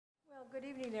Good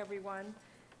evening, everyone.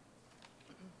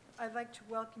 I'd like to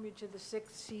welcome you to the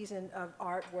 6th season of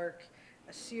Artwork,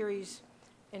 a series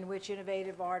in which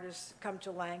innovative artists come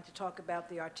to Lang to talk about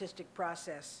the artistic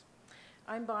process.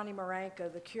 I'm Bonnie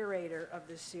Marranca, the curator of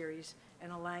this series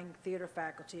and a Lang theater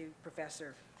faculty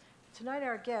professor. Tonight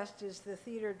our guest is the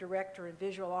theater director and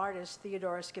visual artist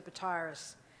Theodora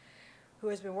Skipitares, who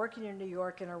has been working in New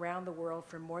York and around the world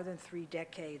for more than 3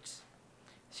 decades.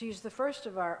 She's the first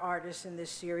of our artists in this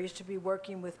series to be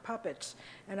working with puppets,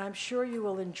 and I'm sure you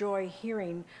will enjoy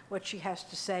hearing what she has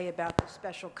to say about this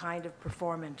special kind of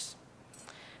performance.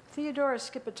 Theodora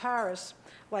Skipitares,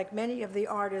 like many of the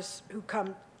artists who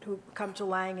come to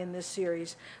Lang in this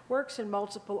series, works in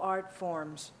multiple art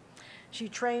forms. She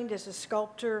trained as a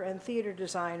sculptor and theater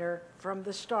designer from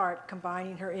the start,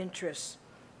 combining her interests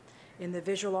in the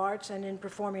visual arts and in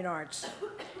performing arts.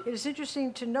 It is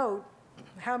interesting to note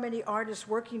how many artists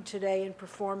working today in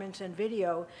performance and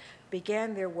video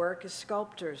began their work as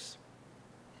sculptors.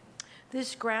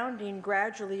 This grounding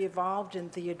gradually evolved in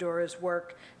Theodora's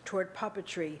work toward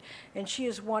puppetry, and she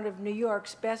is one of New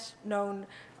York's best-known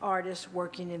artists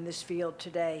working in this field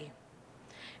today.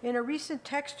 In a recent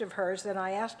text of hers that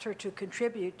I asked her to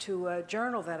contribute to a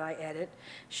journal that I edit,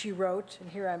 she wrote, and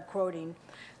here I'm quoting,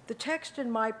 "The text in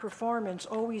my performance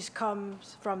always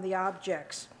comes from the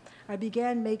objects. I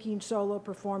began making solo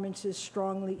performances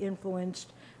strongly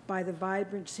influenced by the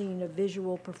vibrant scene of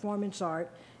visual performance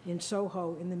art in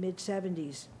Soho in the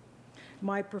mid-70s.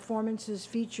 My performances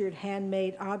featured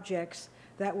handmade objects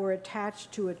that were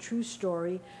attached to a true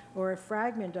story or a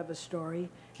fragment of a story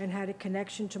and had a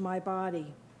connection to my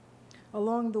body.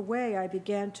 Along the way, I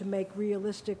began to make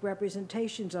realistic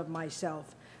representations of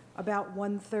myself, about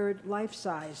 1/3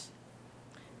 life-size.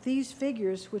 These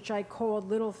figures, which I called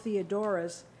Little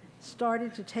Theodoras,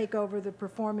 started to take over the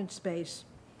performance space,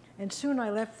 and soon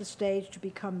I left the stage to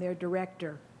become their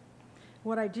director.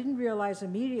 What I didn't realize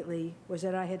immediately was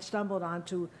that I had stumbled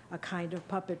onto a kind of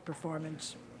puppet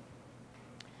performance."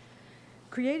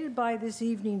 Created by this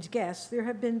evening's guests, there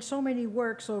have been so many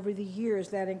works over the years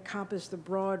that encompass the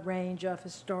broad range of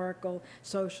historical,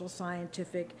 social,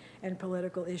 scientific, and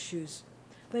political issues.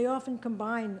 They often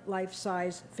combine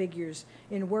life-size figures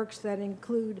in works that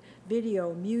include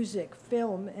video, music,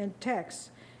 film, and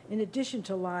text, in addition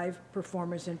to live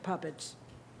performers and puppets.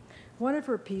 One of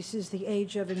her pieces, The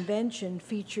Age of Invention,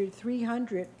 featured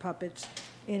 300 puppets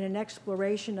in an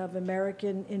exploration of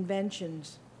American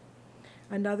inventions.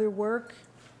 Another work,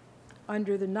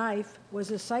 Under the Knife, was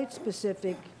a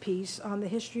site-specific piece on the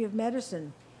history of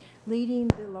medicine, leading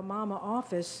the La Mama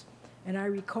office, and I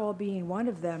recall being one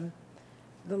of them,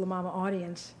 the La Mama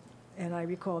audience, and I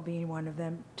recall being one of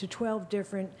them, to 12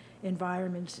 different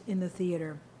environments in the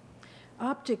theater.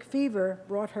 Optic fever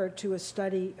brought her to a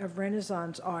study of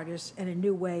Renaissance artists and a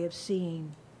new way of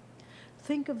seeing.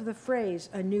 Think of the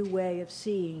phrase, a new way of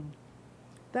seeing.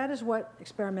 That is what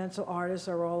experimental artists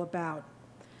are all about,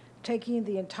 taking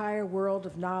the entire world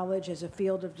of knowledge as a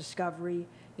field of discovery,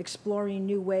 exploring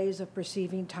new ways of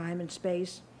perceiving time and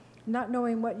space, not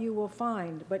knowing what you will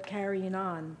find, but carrying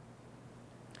on.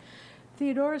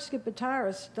 Theodora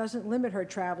Skipitares doesn't limit her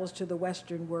travels to the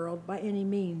Western world by any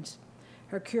means.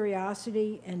 Her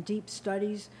curiosity and deep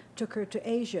studies took her to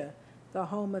Asia, the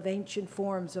home of ancient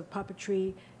forms of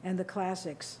puppetry and the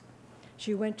classics.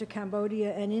 She went to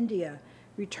Cambodia and India,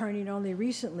 returning only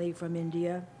recently from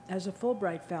India as a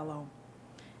Fulbright Fellow.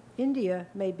 India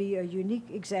may be a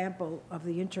unique example of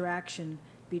the interaction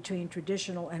between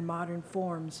traditional and modern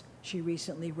forms, she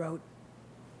recently wrote.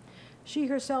 She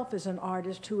herself is an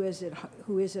artist who is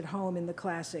at home in the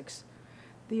classics.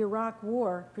 The Iraq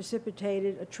War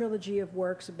precipitated a trilogy of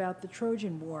works about the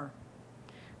Trojan War.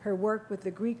 Her work with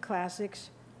the Greek classics,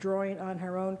 drawing on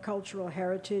her own cultural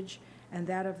heritage and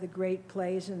that of the great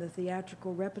plays in the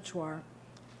theatrical repertoire,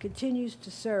 continues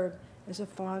to serve as a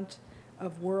font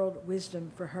of world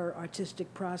wisdom for her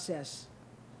artistic process.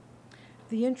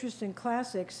 The interest in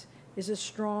classics is a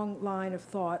strong line of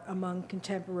thought among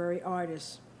contemporary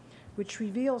artists, which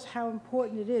reveals how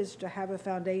important it is to have a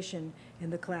foundation in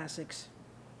the classics.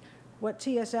 What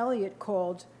T.S. Eliot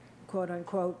called,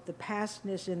 quote-unquote, the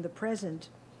pastness in the present,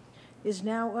 is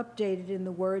now updated in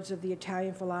the words of the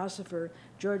Italian philosopher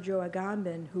Giorgio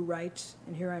Agamben, who writes,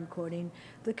 and here I'm quoting,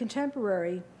 "The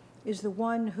contemporary is the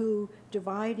one who,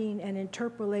 dividing and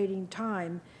interpolating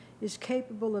time, is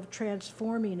capable of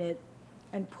transforming it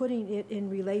and putting it in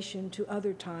relation to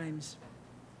other times."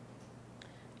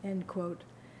 End quote.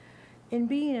 In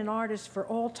being an artist for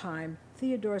all time,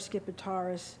 Theodora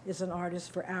Skipitares is an artist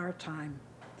for our time.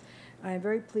 I am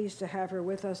very pleased to have her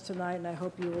with us tonight, and I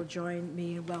hope you will join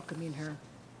me in welcoming her.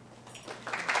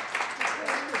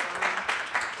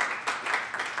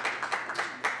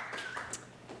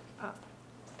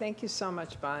 Thank you so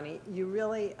much, Bonnie. You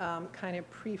really kind of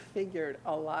prefigured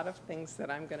a lot of things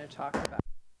that I'm going to talk about.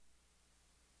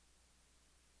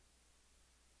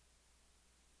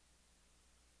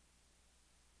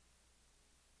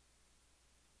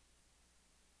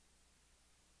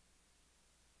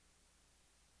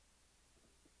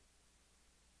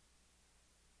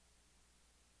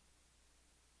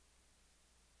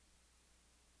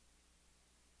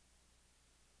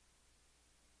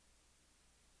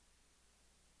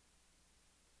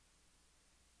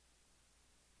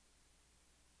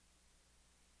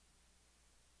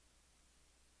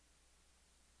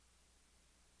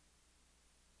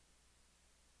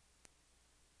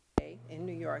 In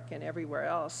New York and everywhere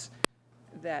else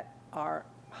that are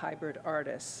hybrid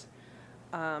artists.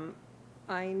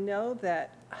 I know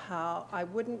that how I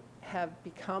wouldn't have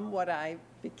become what I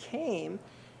became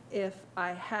if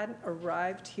I hadn't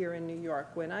arrived here in New York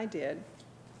when I did,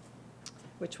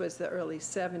 which was the early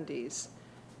 70s.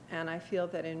 And I feel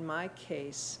that in my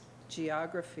case,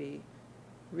 geography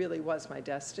really was my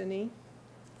destiny.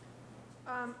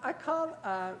 I call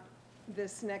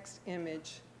this next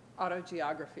image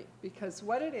autogeography, because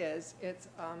what it is, it's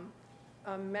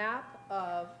a map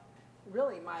of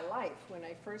really my life when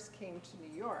I first came to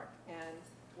New York and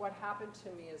what happened to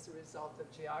me as a result of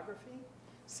geography.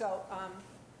 So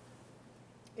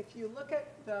if you look at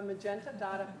the magenta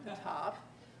dot at the top,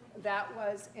 that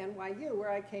was NYU, where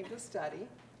I came to study.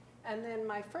 And then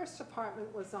my first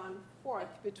apartment was on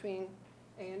 4th between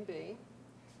A and B.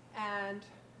 And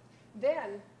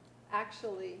then,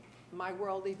 actually, my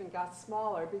world even got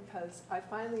smaller because I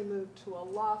finally moved to a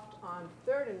loft on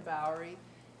 3rd and Bowery,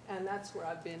 and that's where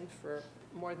I've been for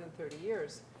more than 30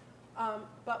 years.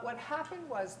 But what happened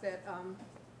was that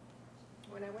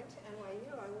when I went to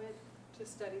NYU, I went to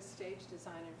study stage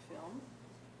design and film.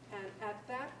 And at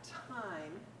that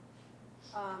time,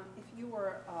 if you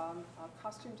were a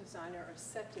costume designer or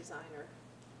set designer,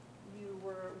 you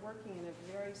were working in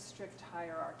a very strict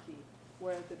hierarchy,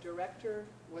 where the director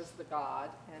was the god,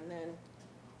 and then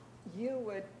you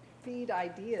would feed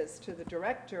ideas to the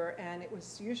director, and it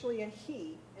was usually a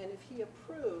he, and if he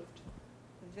approved,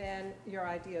 then your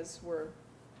ideas were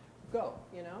go,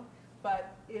 you know?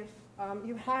 But if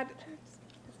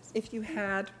you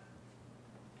had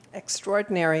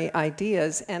extraordinary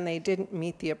ideas and they didn't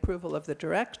meet the approval of the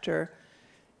director,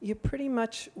 you pretty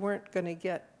much weren't going to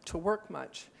get to work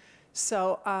much.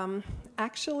 So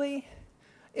actually,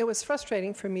 it was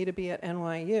frustrating for me to be at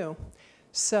NYU.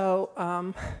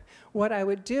 So what I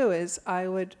would do is I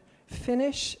would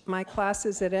finish my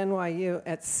classes at NYU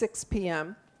at 6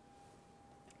 p.m.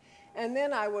 And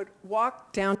then I would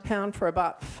walk downtown for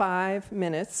about 5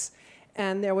 minutes,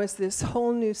 and there was this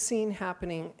whole new scene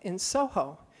happening in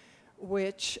Soho,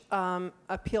 which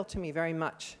appealed to me very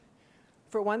much.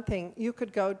 For one thing, you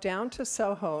could go down to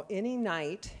Soho any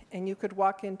night, and you could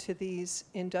walk into these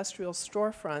industrial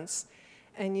storefronts,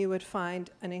 and you would find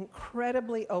an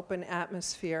incredibly open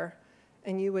atmosphere,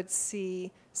 and you would see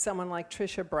someone like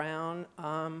Trisha Brown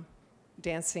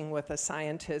dancing with a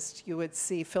scientist. You would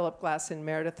see Philip Glass and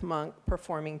Meredith Monk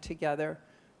performing together,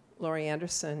 Laurie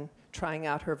Anderson trying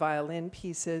out her violin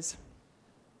pieces,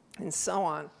 and so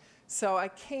on. So I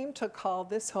came to call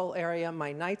this whole area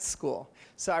my night school.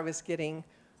 So I was getting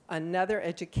another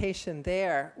education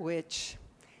there, which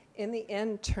in the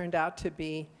end turned out to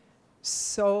be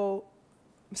so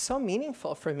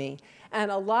meaningful for me. And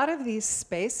a lot of these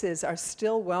spaces are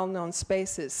still well-known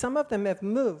spaces. Some of them have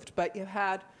moved, but you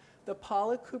had the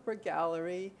Paula Cooper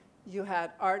Gallery, you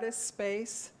had Artist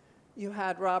Space, you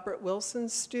had Robert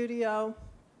Wilson's studio,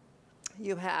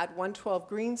 you had 112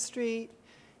 Green Street,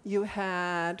 you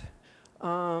had,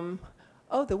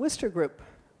 the Worcester Group.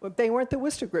 Well, they weren't the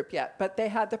Worcester Group yet, but they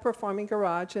had the Performing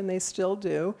Garage, and they still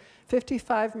do,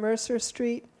 55 Mercer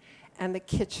Street, and the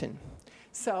Kitchen.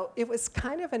 So it was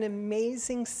kind of an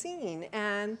amazing scene,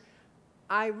 and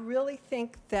I really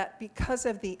think that because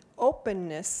of the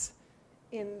openness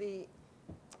in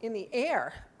the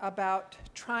air about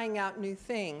trying out new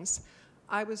things,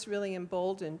 I was really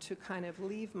emboldened to kind of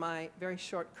leave my very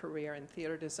short career in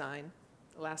theater design.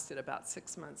 It lasted about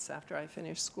 6 months after I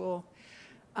finished school.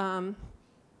 And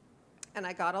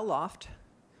I got a loft,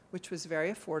 which was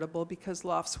very affordable because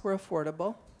lofts were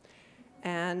affordable.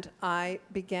 And I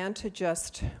began to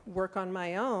just work on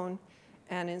my own,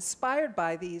 and inspired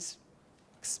by these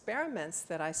experiments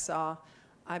that I saw,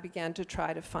 I began to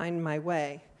try to find my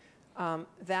way.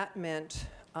 That meant,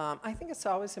 I think it's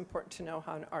always important to know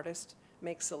how an artist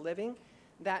makes a living.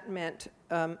 That meant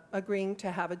agreeing to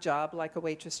have a job like a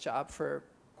waitress job for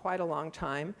quite a long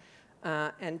time,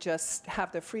 and just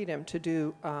have the freedom to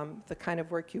do the kind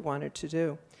of work you wanted to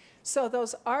do. So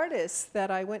those artists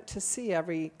that I went to see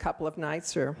every couple of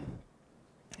nights or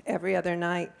every other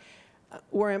night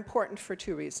were important for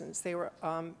two reasons. They were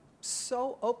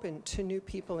so open to new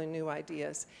people and new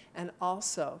ideas, and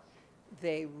also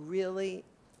they really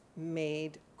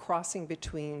made crossing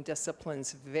between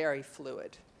disciplines very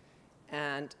fluid.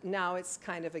 And now it's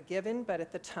kind of a given, but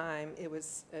at the time it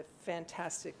was a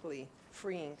fantastically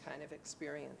freeing kind of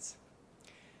experience.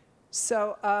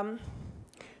 So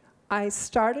I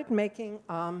started making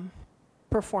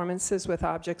performances with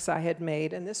objects I had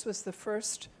made, and this was the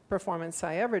first performance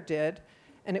I ever did,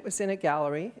 and it was in a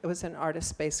gallery. It was an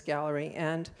artist-based gallery,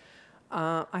 and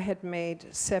I had made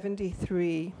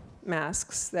 73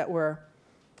 masks that were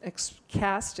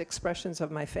cast expressions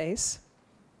of my face,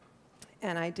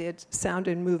 and I did sound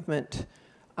and movement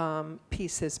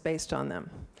pieces based on them.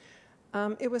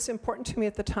 It was important to me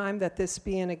at the time that this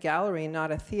be in a gallery,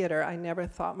 not a theater. I never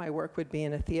thought my work would be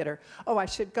in a theater. Oh, I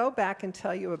should go back and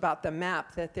tell you about the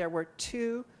map, that there were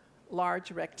two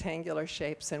large rectangular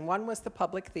shapes, and one was the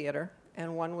public theater,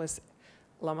 and one was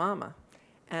La Mama.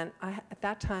 And at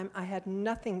that time, I had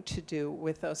nothing to do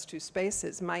with those two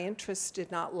spaces. My interest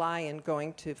did not lie in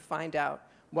going to find out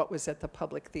what was at the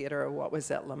public theater or what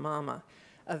was at La Mama.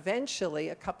 Eventually,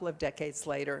 a couple of decades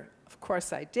later, of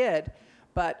course I did,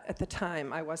 but at the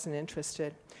time I wasn't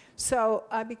interested. So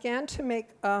I began to make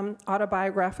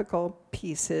autobiographical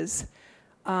pieces.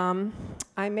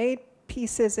 I made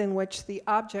pieces in which the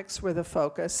objects were the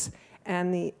focus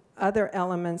and the other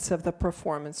elements of the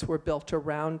performance were built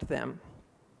around them.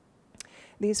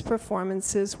 These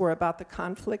performances were about the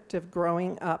conflict of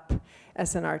growing up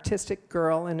as an artistic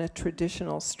girl in a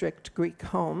traditional, strict Greek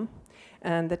home,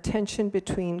 and the tension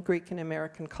between Greek and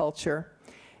American culture,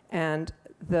 and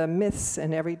the myths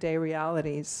and everyday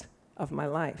realities of my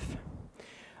life.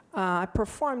 I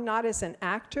performed not as an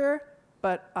actor,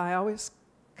 but I always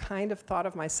kind of thought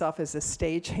of myself as a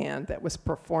stagehand that was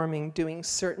performing, doing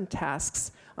certain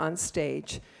tasks on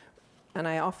stage, and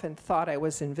I often thought I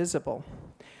was invisible.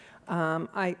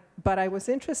 But I was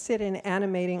interested in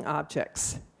animating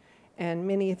objects, and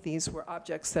many of these were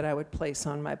objects that I would place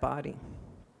on my body.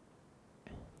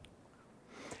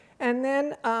 And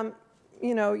then,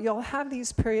 you know, you'll have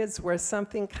these periods where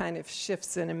something kind of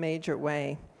shifts in a major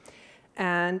way.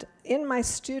 And in my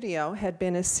studio had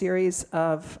been a series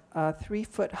of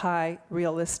 3-foot-high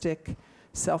realistic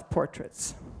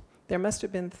self-portraits. There must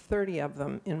have been 30 of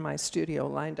them in my studio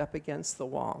lined up against the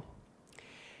wall.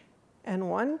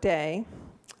 And one day,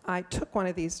 I took one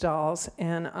of these dolls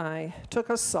and I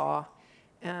took a saw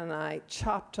and I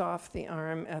chopped off the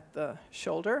arm at the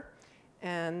shoulder,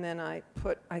 and then I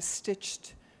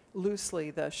stitched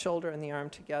loosely the shoulder and the arm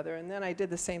together, and then I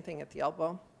did the same thing at the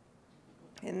elbow.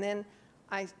 And then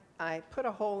I put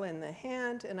a hole in the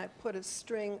hand and I put a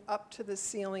string up to the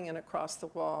ceiling and across the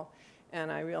wall,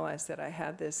 and I realized that I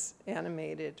had this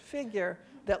animated figure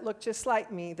that looked just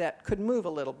like me that could move a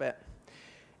little bit.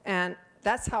 And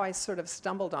that's how I sort of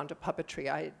stumbled onto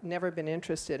puppetry. I had never been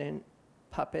interested in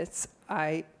puppets.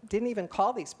 I didn't even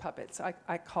call these puppets.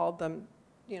 I called them,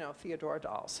 you know, Theodora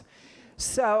dolls.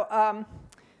 So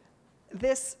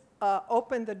this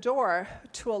opened the door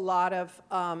to a lot of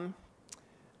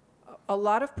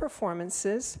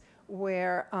performances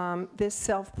where this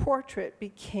self-portrait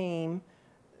became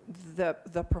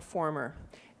the performer.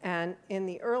 And in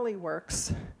the early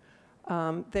works,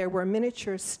 there were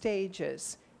miniature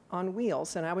stages on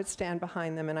wheels, and I would stand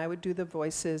behind them and I would do the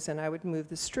voices and I would move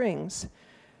the strings.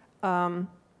 And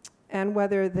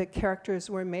whether the characters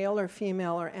were male or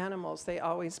female or animals, they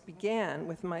always began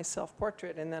with my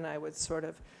self-portrait, and then I would sort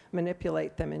of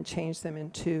manipulate them and change them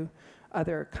into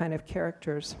other kind of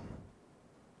characters.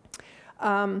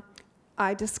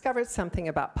 I discovered something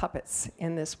about puppets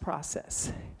in this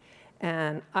process,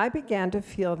 and I began to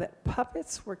feel that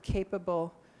puppets were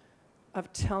capable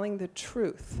of telling the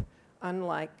truth,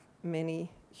 unlike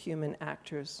many human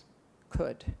actors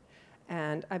could.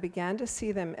 And I began to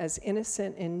see them as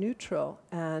innocent and neutral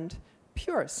and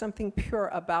pure, something pure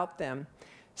about them.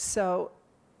 So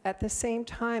at the same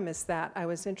time as that, I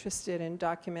was interested in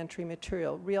documentary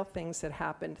material, real things that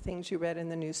happened, things you read in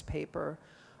the newspaper,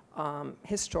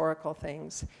 historical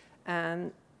things.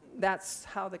 And that's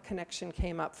how the connection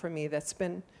came up for me.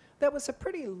 That was a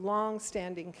pretty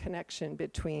long-standing connection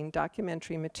between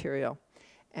documentary material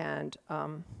and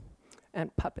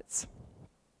puppets.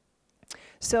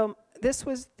 So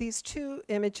these two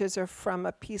images are from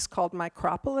a piece called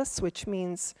Micropolis, which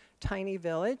means tiny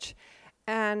village.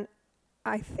 And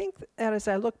I think that as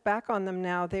I look back on them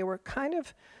now, they were kind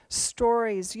of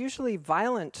stories, usually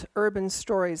violent urban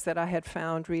stories that I had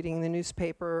found reading the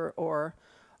newspaper or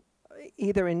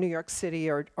either in New York City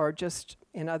or just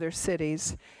in other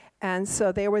cities. And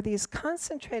so they were these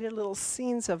concentrated little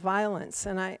scenes of violence.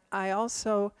 And I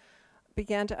also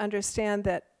began to understand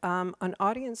that an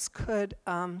audience could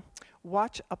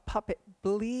watch a puppet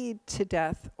bleed to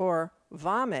death or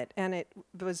vomit, and it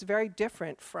was very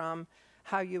different from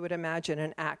how you would imagine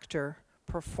an actor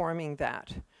performing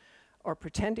that or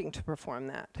pretending to perform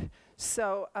that.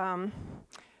 So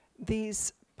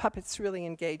these puppets really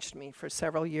engaged me for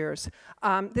several years.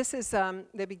 This is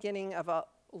the beginning of a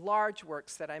large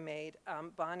works that I made.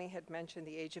 Bonnie had mentioned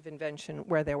The Age of Invention,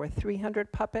 where there were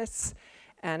 300 puppets,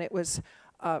 and it was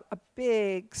a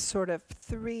big sort of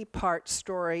 3-part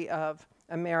story of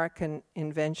American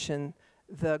invention,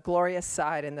 the glorious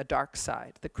side and the dark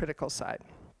side, the critical side.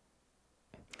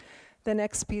 The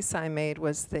next piece I made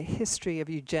was the history of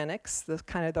eugenics, the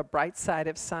kind of the bright side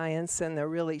of science and the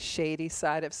really shady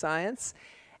side of science.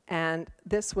 And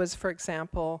this was, for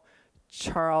example,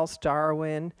 Charles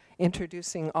Darwin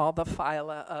introducing all the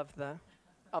phyla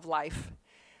of life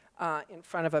in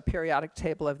front of a periodic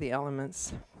table of the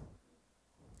elements.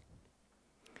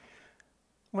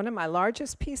 One of my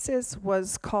largest pieces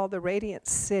was called The Radiant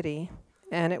City,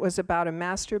 and it was about a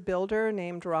master builder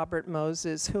named Robert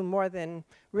Moses, who more than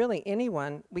really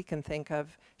anyone we can think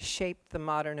of shaped the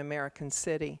modern American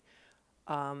city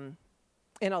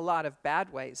in a lot of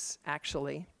bad ways,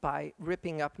 actually, by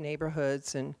ripping up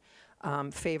neighborhoods and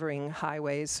favoring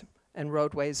highways and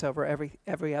roadways over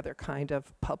every other kind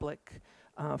of public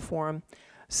forum.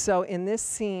 So in this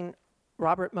scene,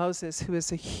 Robert Moses, who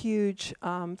is a huge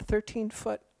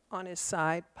 13-foot on his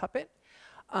side puppet,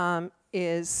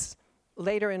 is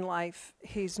later in life,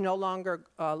 he's no longer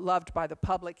loved by the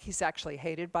public. He's actually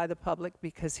hated by the public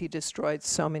because he destroyed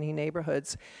so many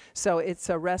neighborhoods. So it's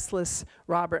a restless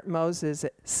Robert Moses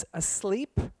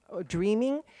asleep,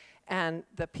 dreaming, and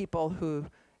the people who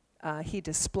he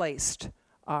displaced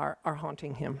are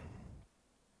haunting him.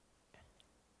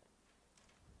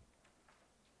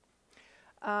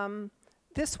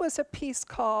 This was a piece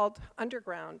called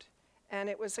Underground, and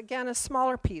it was, again, a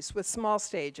smaller piece with small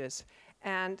stages.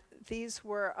 And these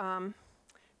were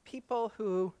people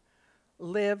who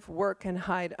live, work, and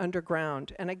hide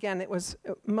underground. And again, it was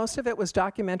most of it was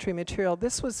documentary material.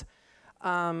 This was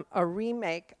a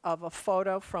remake of a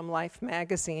photo from Life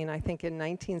magazine, I think in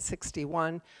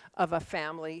 1961, of a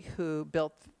family who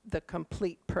built the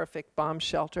complete, perfect bomb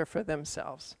shelter for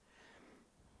themselves.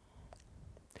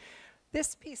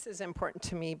 This piece is important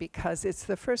to me because it's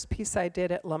the first piece I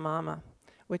did at La Mama,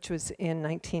 which was in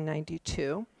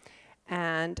 1992.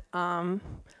 And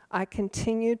I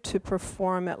continued to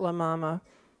perform at La Mama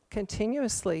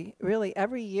continuously, really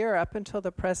every year up until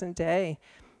the present day.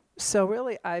 So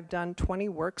really, I've done 20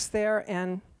 works there,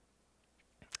 and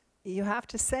you have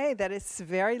to say that it's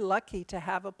very lucky to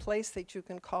have a place that you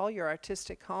can call your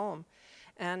artistic home.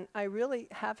 And I really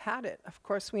have had it. Of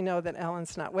course, we know that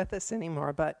Ellen's not with us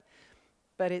anymore, but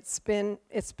it's been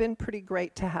pretty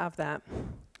great to have that.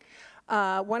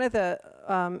 One of the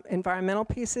environmental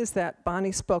pieces that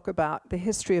Bonnie spoke about, the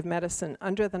history of medicine,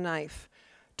 Under the Knife,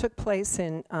 took place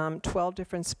in 12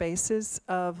 different spaces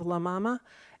of La Mama,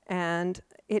 and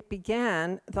it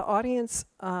began, the audience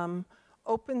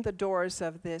opened the doors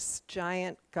of this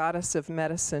giant goddess of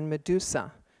medicine,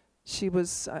 Medusa. She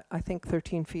was, I think,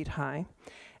 13 feet high.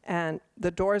 And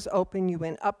the doors opened, you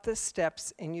went up the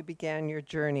steps, and you began your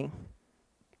journey.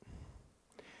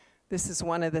 This is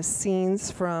one of the scenes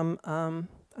from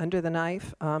Under the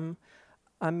Knife,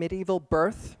 a medieval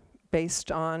birth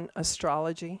based on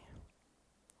astrology.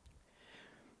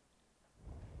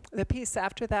 The piece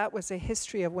after that was a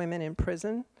history of women in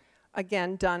prison,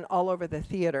 again, done all over the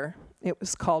theater. It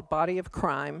was called Body of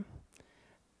Crime,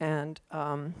 and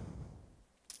a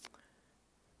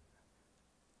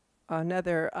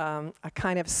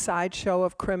kind of sideshow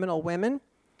of criminal women.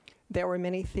 There were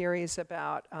many theories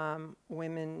about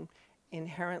women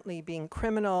inherently being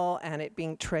criminal and it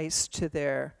being traced to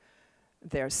their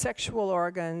sexual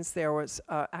organs. There was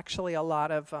actually a lot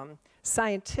of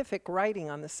scientific writing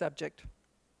on the subject.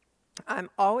 I'm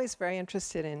always very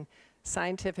interested in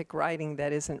scientific writing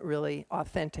that isn't really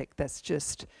authentic, that's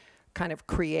just kind of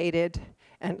created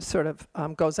and sort of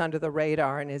goes under the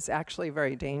radar and is actually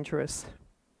very dangerous.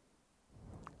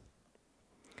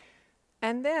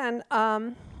 And then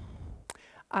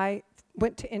I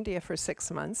went to India for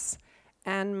 6 months,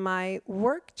 and my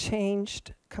work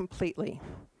changed completely.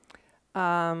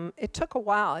 It took a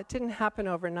while. It didn't happen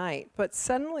overnight. But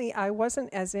suddenly, I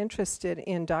wasn't as interested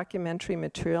in documentary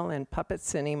material and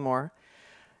puppets anymore.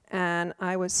 And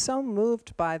I was so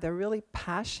moved by the really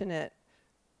passionate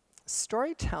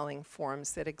storytelling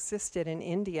forms that existed in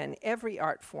India in every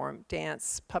art form: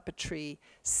 dance, puppetry,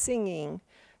 singing,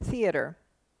 theater.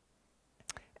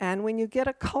 And when you get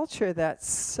a culture that's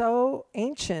so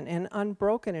ancient and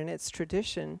unbroken in its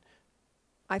tradition,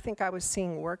 I think I was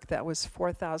seeing work that was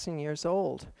 4,000 years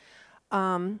old.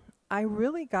 I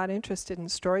really got interested in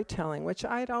storytelling, which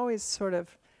I'd always sort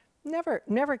of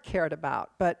never cared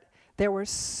about, but there were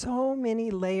so many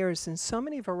layers and so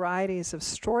many varieties of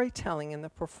storytelling in the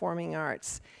performing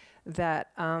arts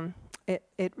that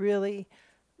it really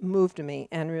moved me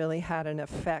and really had an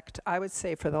effect, I would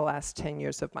say, for the last 10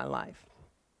 years of my life.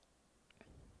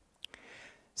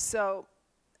 So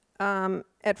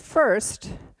at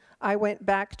first, I went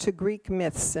back to Greek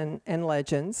myths and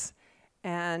legends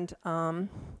and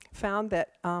found that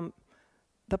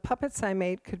the puppets I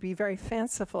made could be very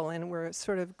fanciful and were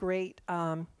sort of great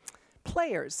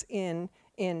players in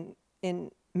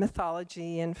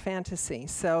mythology and fantasy.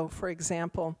 So, for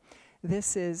example,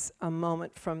 this is a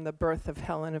moment from the birth of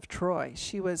Helen of Troy.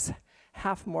 She was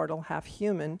half mortal, half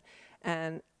human,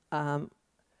 and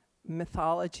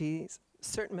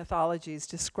certain mythologies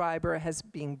describe her as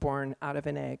being born out of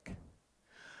an egg.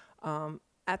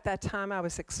 At that time, I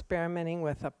was experimenting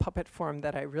with a puppet form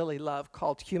that I really love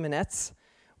called humanettes,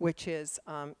 which is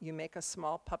you make a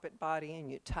small puppet body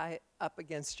and you tie it up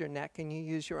against your neck and you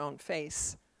use your own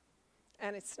face.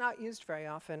 And it's not used very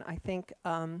often. I think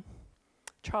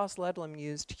Charles Ludlam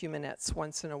used humanettes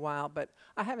once in a while, but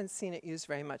I haven't seen it used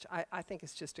very much. I think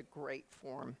it's just a great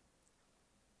form.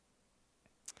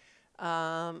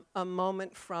 A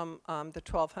moment from the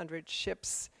 1200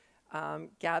 ships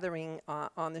gathering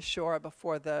on the shore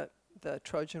before the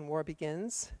Trojan War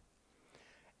begins.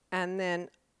 And then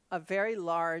a very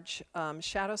large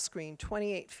shadow screen,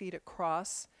 28 feet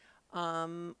across,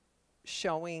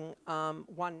 showing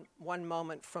one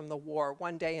moment from the war,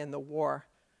 one day in the war,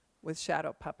 with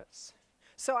shadow puppets.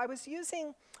 So I was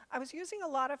using a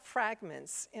lot of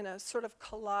fragments in a sort of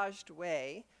collaged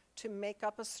way to make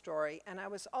up a story, and I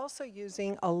was also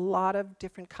using a lot of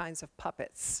different kinds of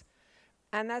puppets.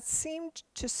 And that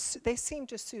they seemed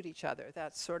to suit each other,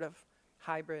 that sort of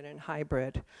hybrid and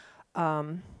hybrid.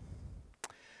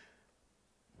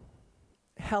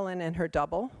 Helen and her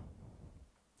double.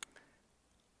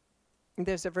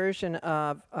 There's a version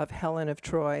of Helen of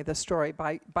Troy, the story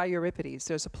by Euripides.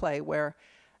 There's a play where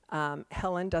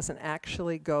Helen doesn't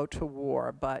actually go to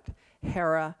war, but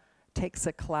Hera takes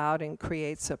a cloud and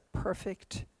creates a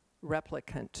perfect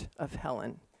replicant of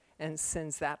Helen and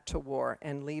sends that to war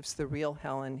and leaves the real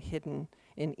Helen hidden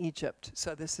in Egypt.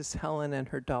 So this is Helen and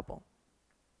her double.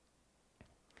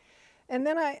 And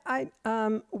then I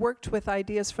worked with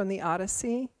ideas from the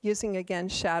Odyssey, using, again,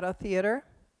 shadow theater.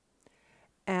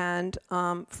 And,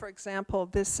 for example,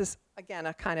 this is, again,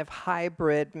 a kind of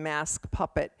hybrid mask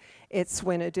puppet. It's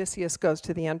when Odysseus goes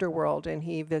to the underworld and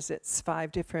he visits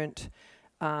 5 different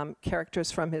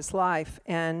characters from his life.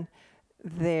 And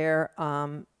they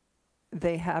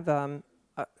have a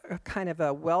kind of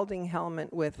a welding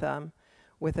helmet with a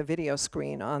video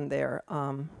screen on their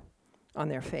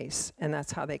face, and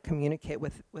that's how they communicate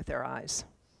with their eyes.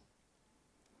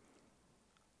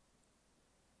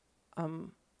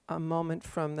 A moment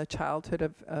from the childhood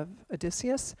of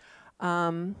Odysseus,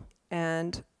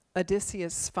 and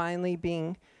Odysseus finally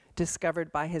being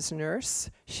discovered by his nurse.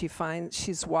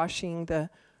 She's washing the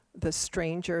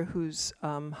stranger who's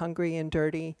hungry and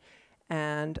dirty,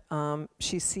 and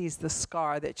she sees the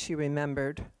scar that she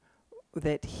remembered,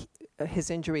 that his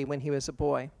injury when he was a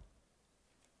boy.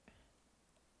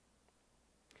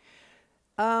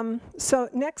 So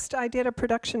next I did a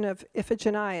production of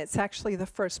Iphigenia. It's actually the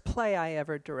first play I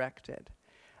ever directed.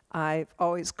 I've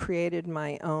always created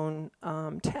my own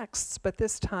texts, but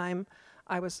this time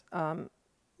I was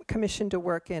commissioned to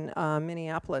work in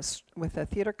Minneapolis with a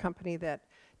theater company that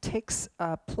takes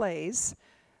plays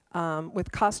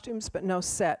with costumes but no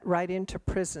set right into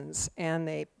prisons, and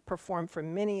they perform for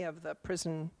many of the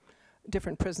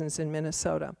different prisons in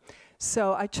Minnesota.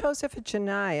 So I chose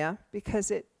Iphigenia because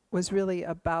it was really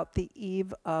about the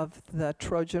eve of the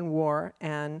Trojan War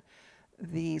and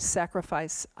the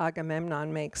sacrifice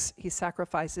Agamemnon makes. He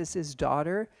sacrifices his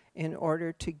daughter in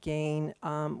order to gain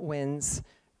winds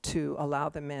to allow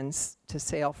the men to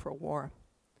sail for war.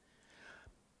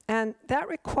 And that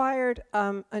required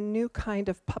a new kind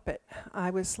of puppet. I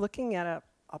was looking at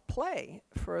a play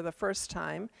for the first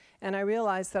time, and I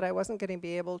realized that I wasn't going to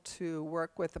be able to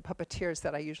work with the puppeteers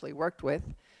that I usually worked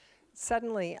with.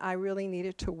 Suddenly, I really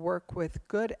needed to work with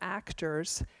good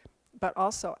actors, but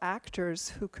also actors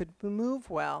who could move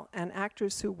well and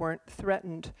actors who weren't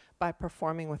threatened by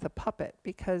performing with a puppet,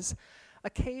 because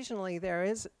occasionally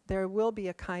there will be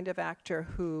a kind of actor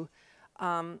who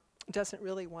doesn't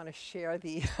really want to share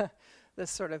the, the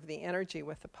sort of the energy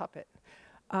with the puppet.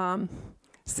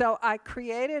 So I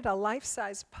created a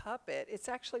life-size puppet. It's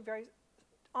actually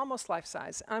almost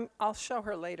life-size. I'll show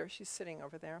her later. She's sitting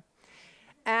over there.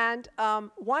 And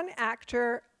one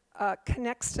actor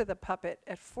connects to the puppet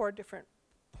at 4 different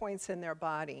points in their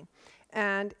body.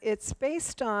 And it's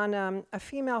based on a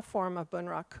female form of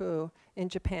bunraku in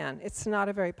Japan. It's not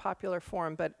a very popular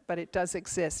form, but it does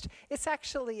exist. It's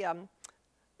actually,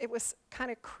 it was kind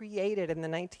of created in the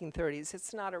 1930s.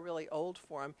 It's not a really old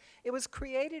form. It was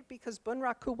created because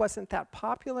bunraku wasn't that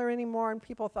popular anymore, and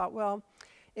people thought, well,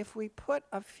 if we put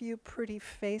a few pretty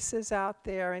faces out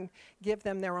there and give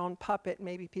them their own puppet,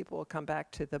 maybe people will come back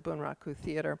to the bunraku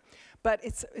theater. But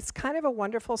it's kind of a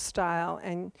wonderful style,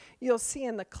 and you'll see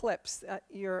in the clips that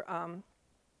you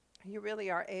really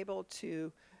are able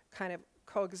to kind of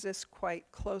coexist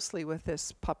quite closely with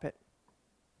this puppet.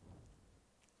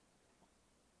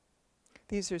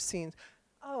 These are scenes.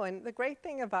 Oh, and the great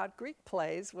thing about Greek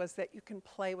plays was that you can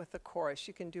play with the chorus.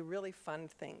 You can do really fun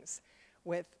things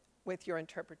with your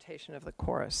interpretation of the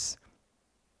chorus.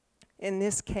 In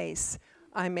this case,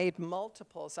 I made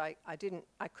multiples. I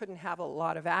couldn't have a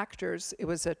lot of actors. It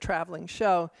was a traveling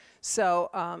show, so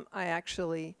I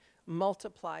actually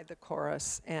multiplied the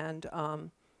chorus and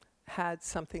had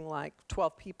something like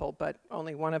 12 people, but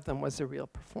only one of them was a real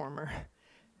performer.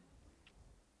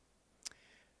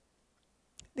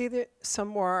 These are some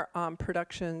more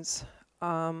productions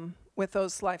with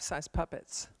those life-size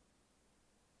puppets.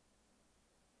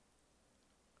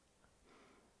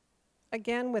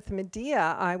 Again, with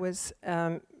Medea, I was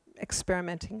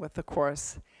experimenting with the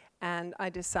chorus, and I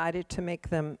decided to make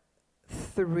them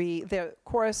 3. The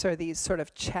chorus are these sort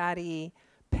of chatty,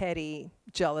 petty,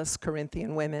 jealous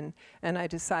Corinthian women, and I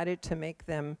decided to make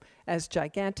them as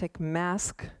gigantic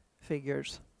mask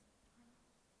figures.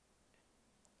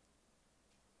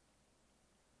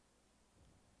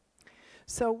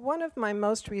 So one of my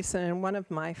most recent and one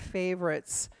of my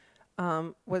favorites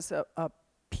was a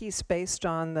piece based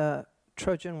on the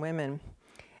Trojan women.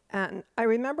 And I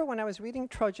remember when I was reading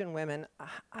Trojan Women,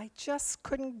 I just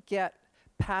couldn't get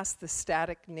past the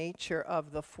static nature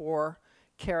of the 4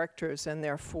 characters and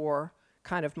their 4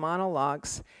 kind of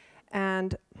monologues.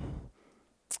 And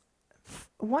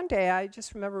one day I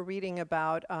just remember reading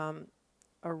about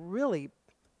a really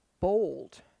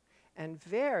bold and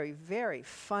very, very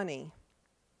funny,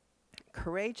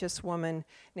 courageous woman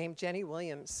named Jenny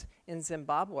Williams in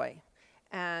Zimbabwe.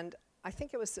 And I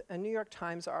think it was a New York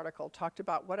Times article talked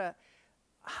about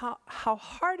how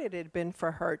hard it had been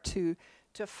for her to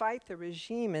fight the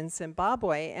regime in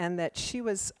Zimbabwe, and that she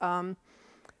was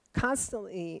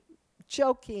constantly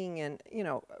joking and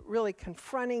really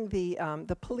confronting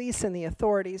the police and the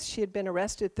authorities. She had been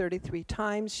arrested 33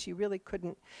 times. She really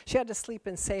couldn't. She had to sleep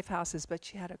in safe houses, but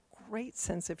she had a great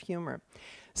sense of humor.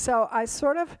 So I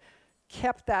sort of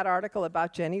kept that article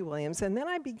about Jenny Williams, and then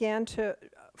I began to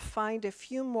find a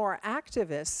few more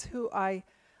activists who I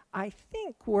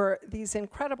think were these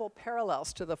incredible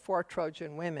parallels to the 4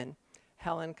 Trojan women,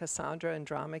 Helen, Cassandra,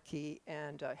 Andromache,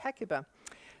 and Hecuba.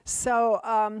 So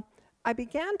I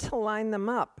began to line them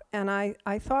up, and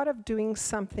I thought of doing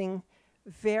something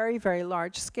very, very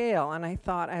large scale, and I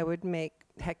thought I would make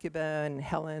Hecuba and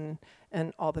Helen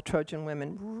and all the Trojan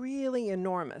women really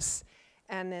enormous.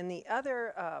 And then the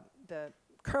other, the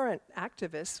current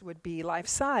activists would be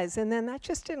life-size, and then that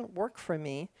just didn't work for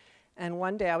me. And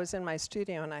one day I was in my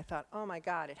studio and I thought, oh my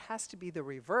God, it has to be the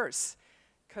reverse,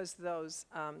 because those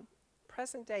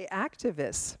present-day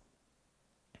activists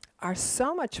are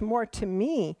so much more, to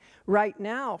me, right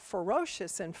now,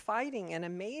 ferocious and fighting and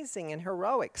amazing and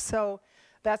heroic. So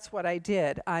that's what I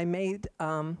did. I made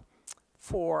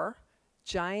 4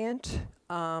 giant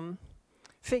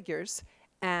figures,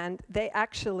 and they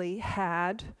actually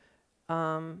had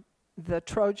the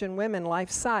Trojan women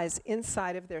life-size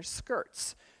inside of their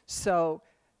skirts. So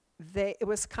it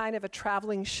was kind of a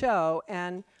traveling show,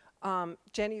 and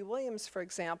Jenny Williams, for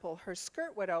example, her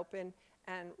skirt would open,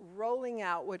 and rolling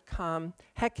out would come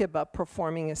Hecuba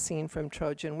performing a scene from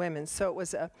Trojan Women. So it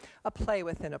was a play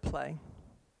within a play.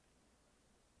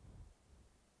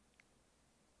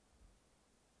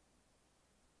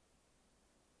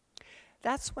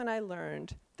 That's when I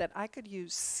learned that I could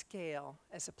use scale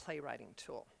as a playwriting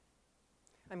tool.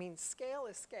 I mean, scale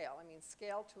is scale. I mean,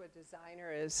 scale to a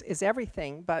designer is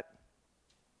everything, but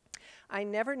I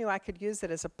never knew I could use it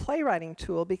as a playwriting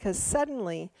tool, because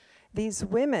suddenly these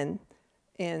women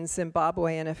in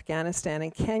Zimbabwe and Afghanistan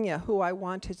and Kenya, who I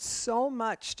wanted so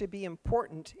much to be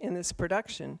important in this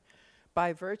production,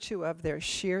 by virtue of their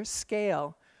sheer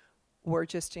scale, were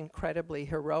just incredibly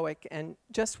heroic and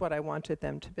just what I wanted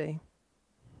them to be.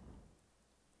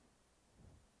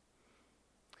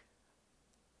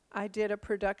 I did a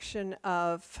production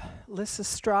of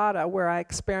Lysistrata where I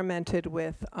experimented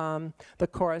with the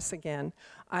chorus again.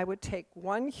 I would take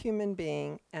one human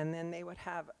being and then they would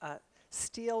have a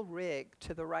steel rig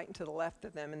to the right and to the left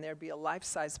of them, and there'd be a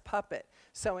life-size puppet.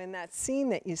 So in that scene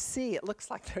that you see, it looks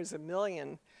like there's 1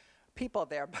 million people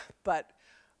there, but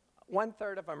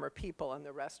 1/3 of them are people and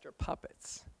the rest are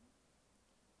puppets.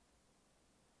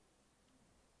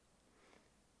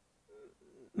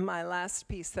 My last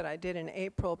piece that I did in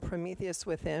April, Prometheus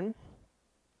Within.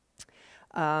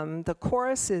 The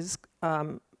chorus is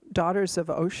Daughters of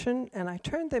Ocean, and I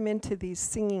turned them into these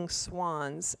singing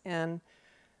swans and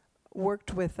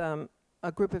worked with a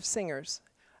group of singers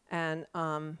and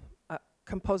a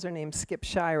composer named Skip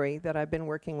Shirey that I've been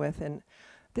working with. And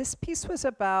this piece was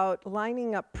about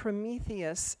lining up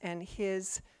Prometheus and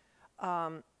his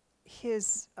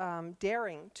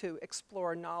daring to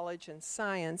explore knowledge and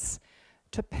science,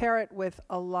 to pair it with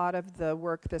a lot of the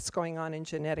work that's going on in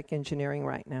genetic engineering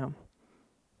right now.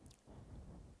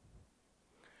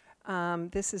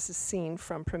 This is a scene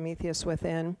from Prometheus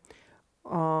Within.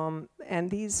 And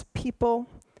these people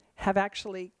have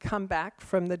actually come back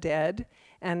from the dead,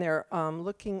 and they're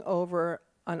looking over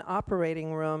an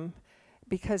operating room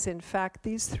because, in fact,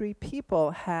 these 3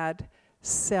 people had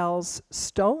cells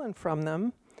stolen from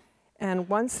them, and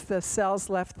once the cells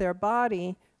left their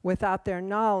body without their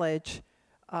knowledge,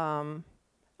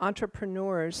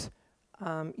 entrepreneurs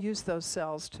use those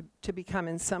cells to become,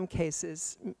 in some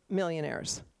cases,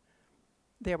 millionaires.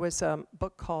 There was a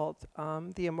book called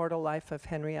The Immortal Life of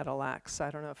Henrietta Lacks.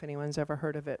 I don't know if anyone's ever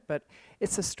heard of it, but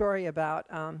it's a story about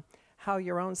how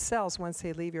your own cells, once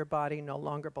they leave your body, no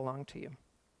longer belong to you.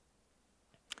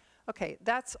 Okay,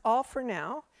 that's all for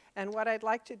now. And what I'd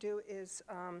like to do is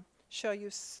show you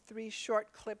 3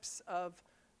 short clips of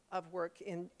work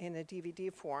in a DVD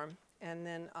form, and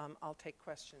then I'll take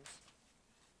questions.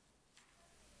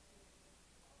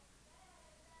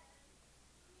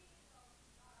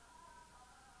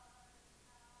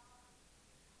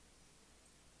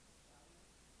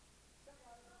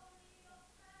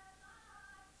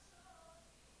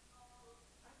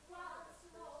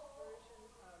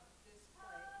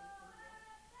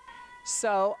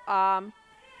 So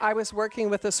I was working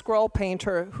with a scroll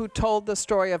painter who told the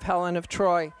story of Helen of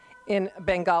Troy in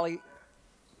Bengali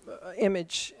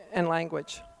image and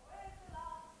language.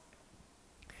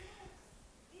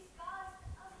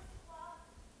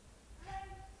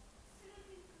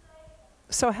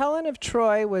 So Helen of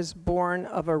Troy was born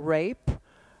of a rape.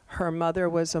 Her mother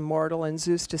was immortal, and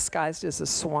Zeus, disguised as a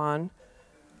swan,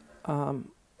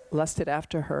 lusted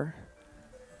after her.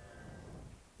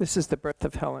 This is the birth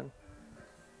of Helen.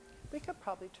 We could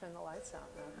probably turn the lights out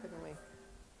now, couldn't we?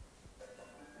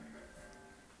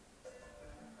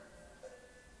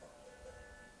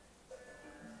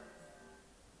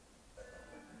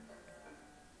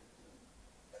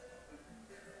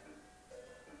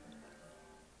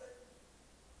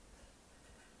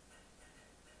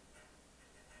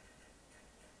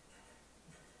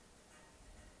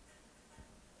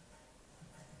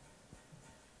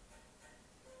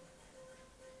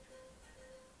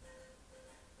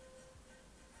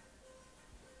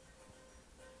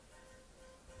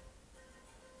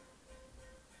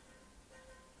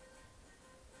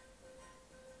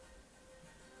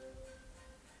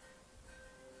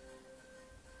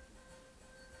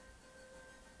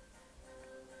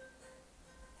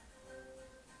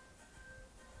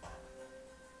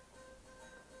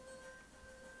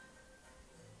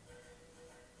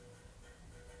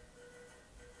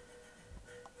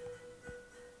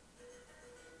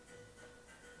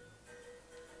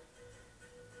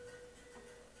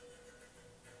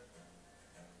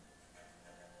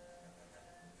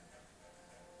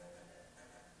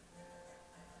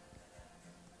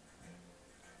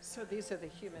 So these are the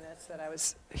humanettes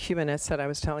that I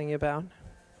was telling you about.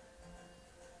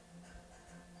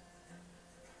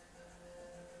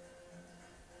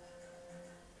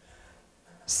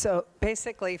 So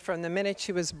basically, from the minute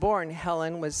she was born,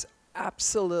 Helen was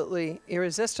absolutely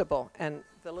irresistible, and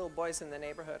the little boys in the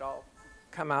neighborhood all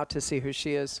come out to see who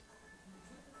she is.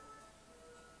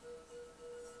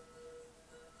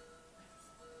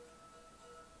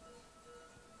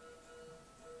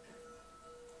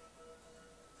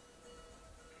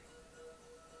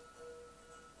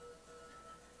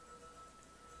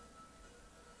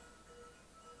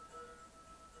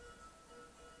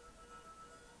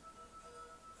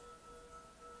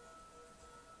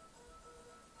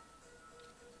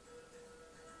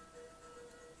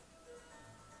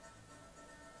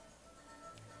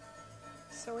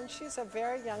 So when she's a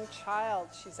very young child,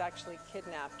 she's actually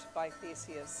kidnapped by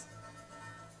Theseus.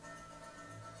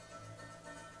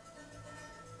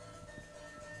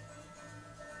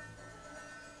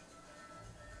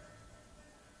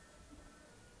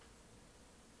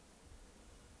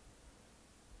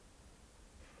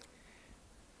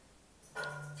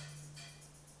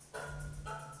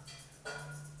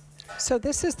 So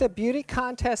this is the beauty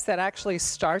contest that actually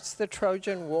starts the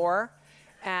Trojan War,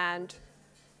 and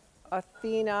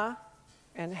Athena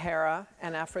and Hera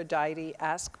and Aphrodite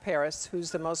ask Paris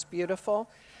who's the most beautiful.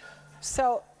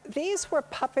 So these were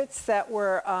puppets that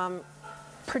were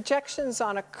projections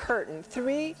on a curtain.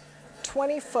 3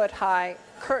 20-foot-high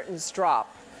curtains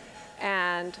drop,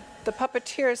 and the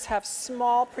puppeteers have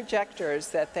small projectors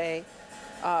that they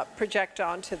project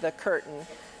onto the curtain.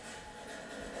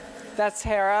 That's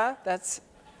Hera, that's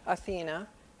Athena.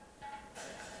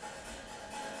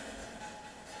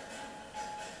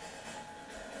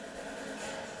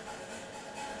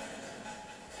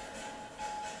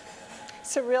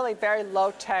 It's a really very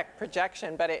low-tech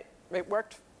projection, but it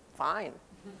worked fine.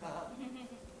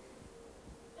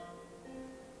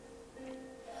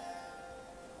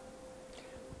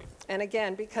 And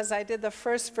again, because I did the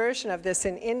first version of this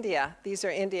in India, these are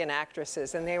Indian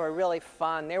actresses, and they were really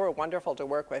fun. They were wonderful to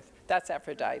work with. That's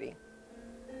Aphrodite.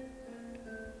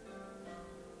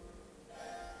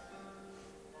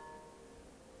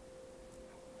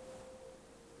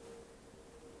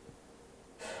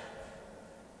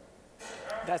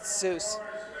 That's Zeus.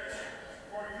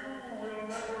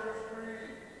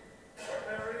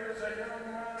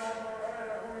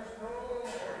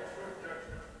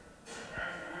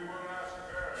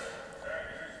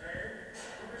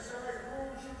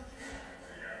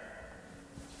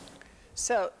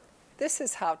 So this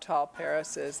is how tall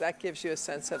Paris is. That gives you a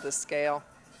sense of the scale.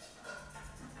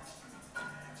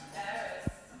 Paris,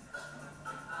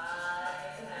 I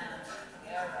am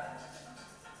Hera.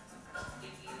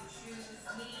 If you choose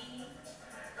me,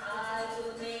 I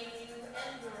will make you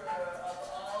emperor of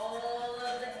all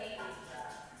of the Asia.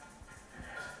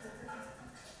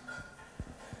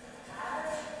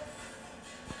 Paris,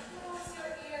 close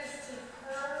your ears to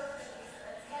her,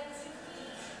 attend to me,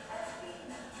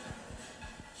 Athena.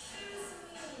 Choose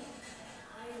me.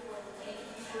 I will make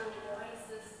you the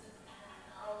wisest and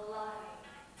alive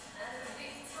and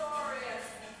victorious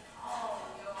in all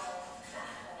your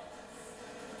battles.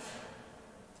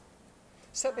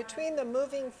 So between the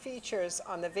moving features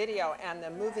on the video and the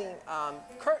moving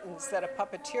curtains that a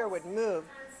puppeteer would move,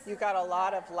 you got a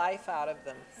lot of life out of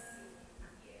them.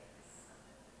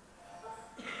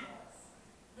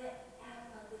 The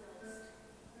Apocalypse.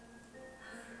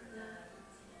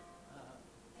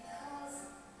 Because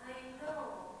I know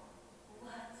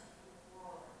what you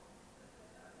want.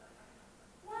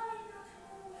 Why not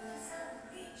move to some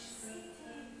rich city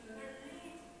and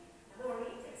lead a more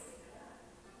interesting life?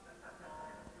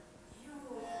 You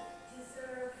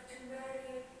deserve to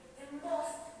marry the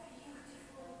most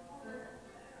beautiful woman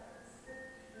on earth,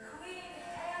 Queen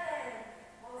Helen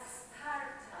of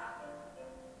Sparta.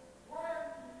 One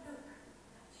look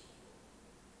at you,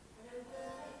 and I will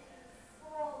make her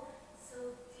fall so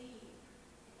deep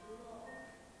in love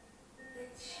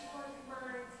that she won't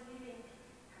mind leaving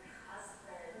her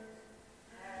husband,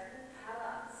 her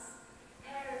palace,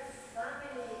 her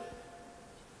family,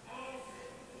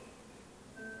 everything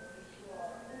for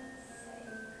your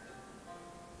sake.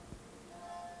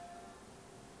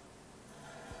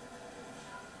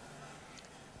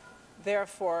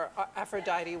 Therefore,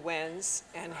 Aphrodite wins,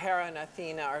 and Hera and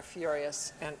Athena are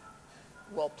furious and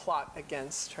will plot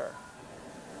against her.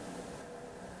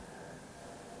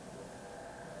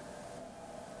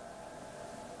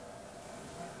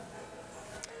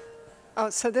 Oh,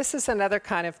 so this is another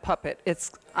kind of puppet.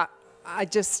 I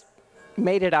just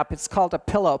made it up. It's called a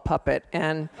pillow puppet,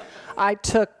 and I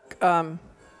took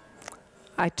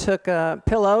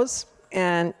pillows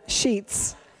and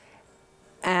sheets.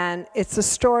 And it's a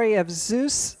story of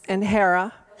Zeus and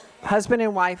Hera, husband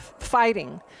and wife,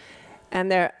 fighting.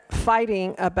 And they're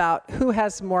fighting about who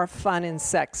has more fun in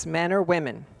sex, men or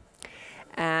women.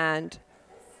 And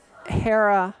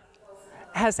Hera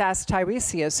has asked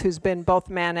Tiresias, who's been both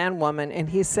man and woman, and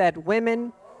he said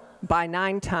women by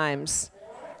 9 times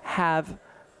have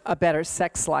a better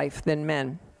sex life than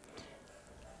men.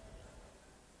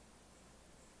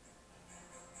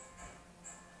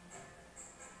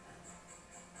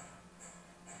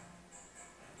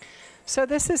 So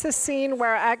this is a scene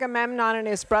where Agamemnon and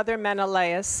his brother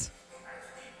Menelaus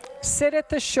sit at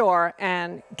the shore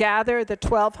and gather the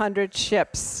 1,200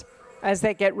 ships as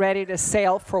they get ready to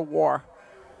sail for war.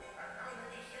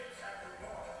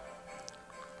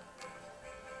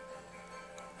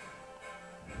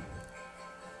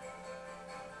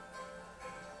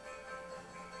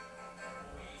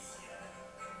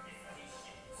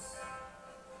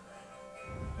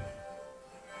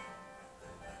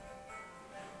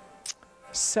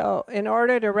 So in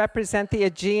order to represent the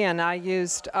Aegean, I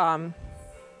used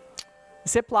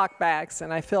Ziploc bags,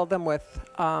 and I filled them with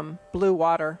blue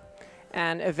water.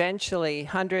 And eventually,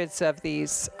 hundreds of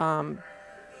these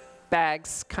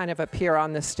bags kind of appear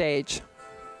on the stage.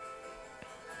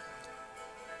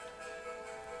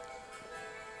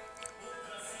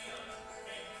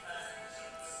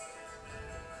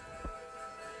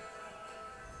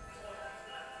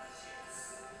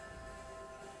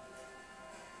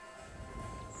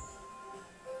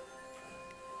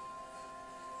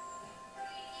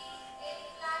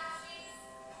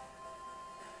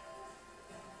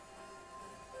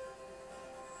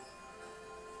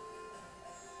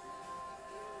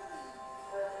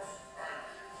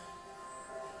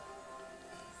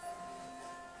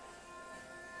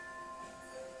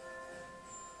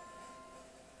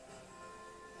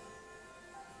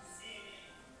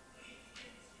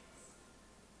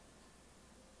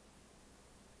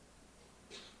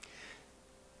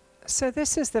 So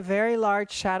this is the very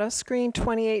large shadow screen,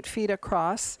 28 feet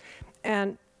across.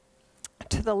 And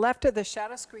to the left of the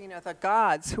shadow screen are the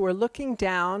gods who are looking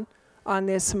down on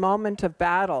this moment of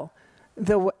battle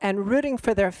and rooting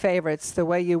for their favorites the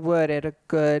way you would at a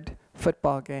good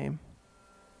football game.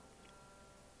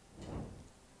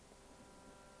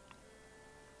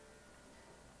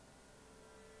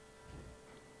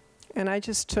 And I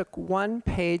just took one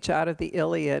page out of the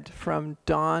Iliad from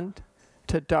dawn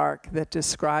to dark that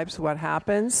describes what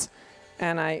happens,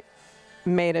 and I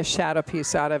made a shadow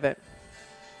piece out of it.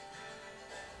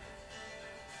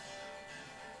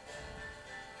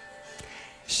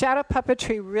 Shadow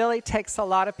puppetry really takes a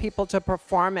lot of people to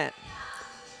perform it.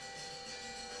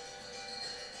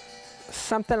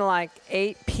 Something like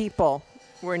 8 people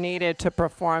were needed to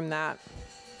perform that.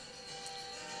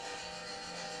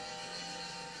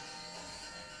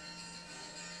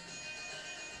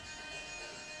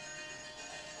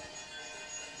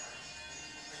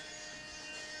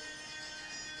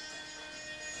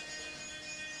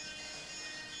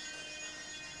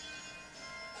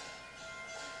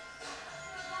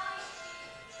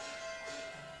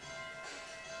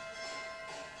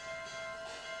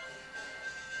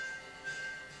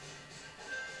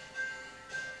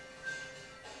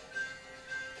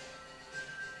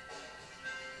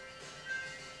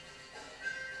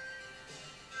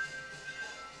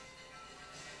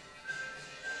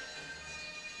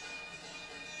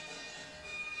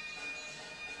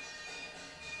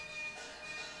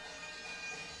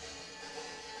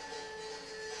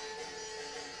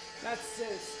 That's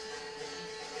Zeus.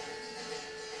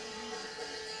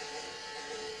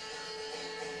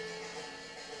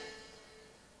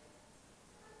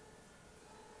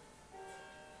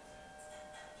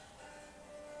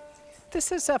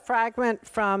 This is a fragment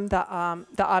from the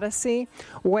Odyssey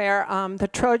where the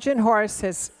Trojan horse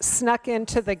has snuck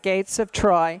into the gates of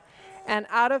Troy, and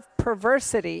out of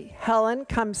perversity, Helen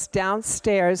comes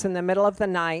downstairs in the middle of the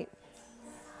night,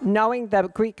 knowing the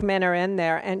Greek men are in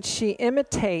there, and she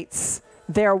imitates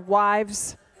their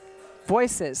wives'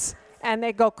 voices. And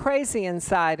they go crazy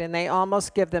inside, and they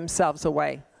almost give themselves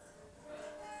away.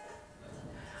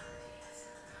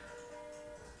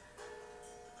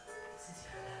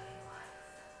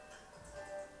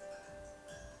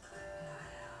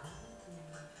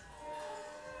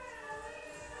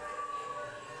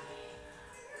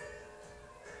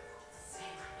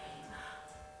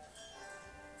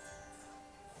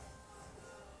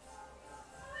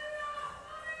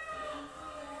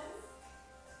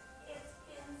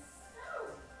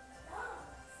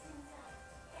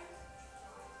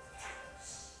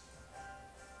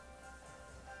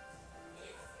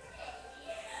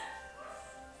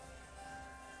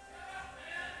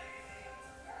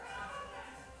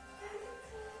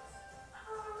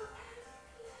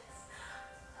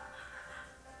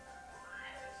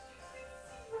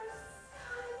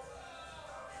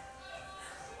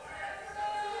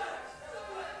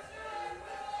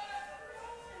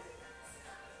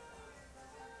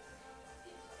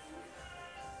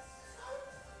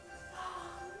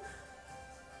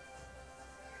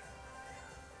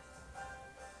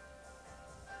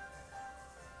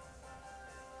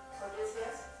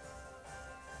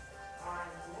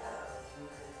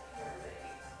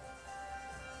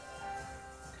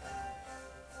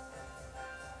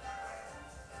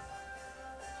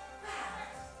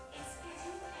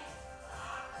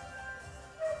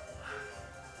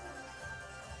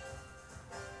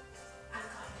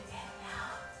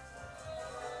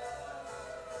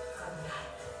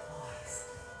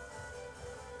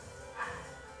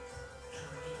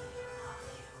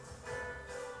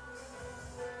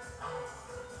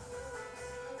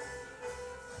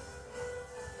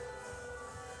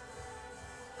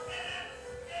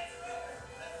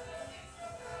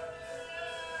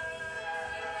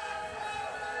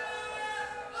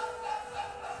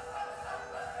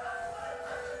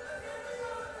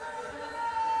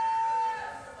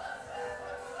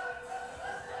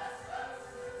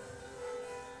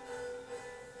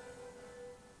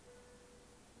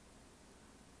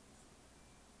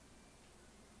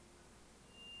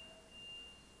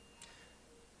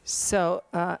 So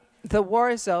the war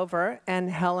is over, and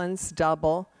Helen's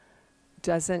double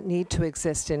doesn't need to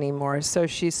exist anymore, so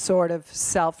she sort of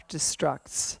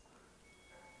self-destructs.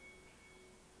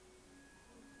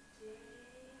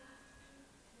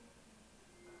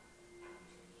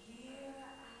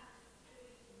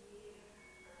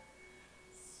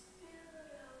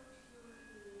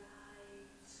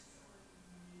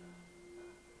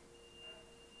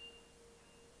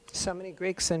 So many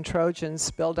Greeks and Trojans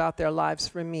spilled out their lives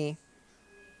for me,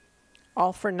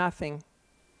 all for nothing.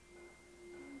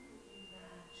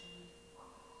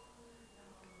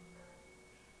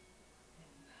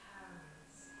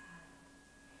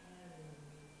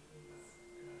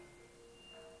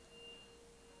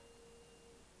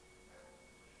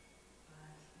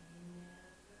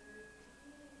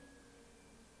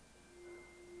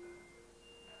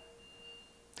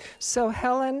 So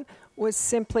Helen was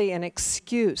simply an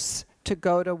excuse to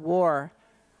go to war,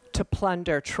 to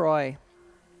plunder Troy.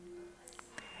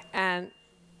 And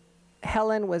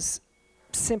Helen was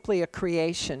simply a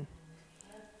creation.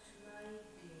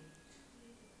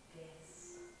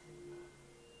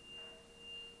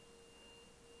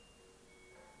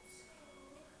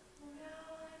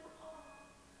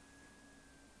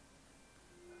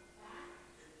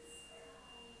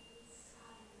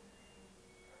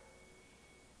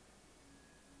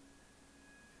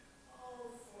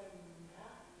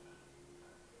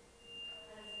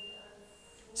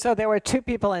 So there were two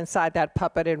people inside that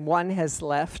puppet, and one has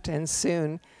left, and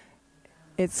soon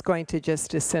it's going to just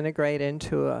disintegrate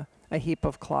into a heap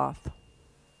of cloth.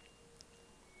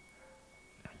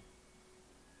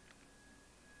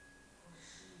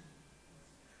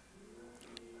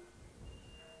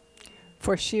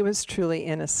 For she was truly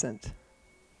innocent.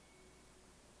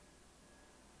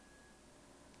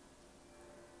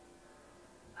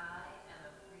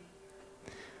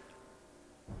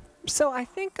 So I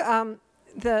think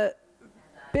the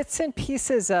bits and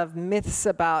pieces of myths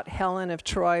about Helen of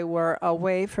Troy were a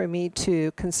way for me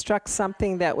to construct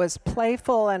something that was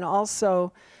playful and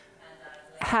also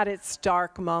had its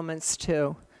dark moments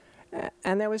too.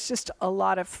 And there was just a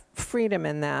lot of freedom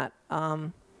in that. It's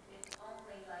only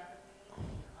like a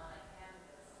painting on a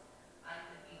canvas. I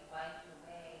could be wiped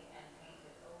away and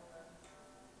painted over.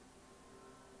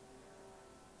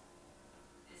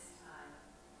 This time,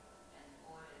 an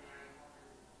ordinary woman.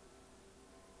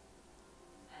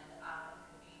 And I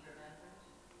could be remembered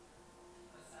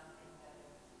for something better.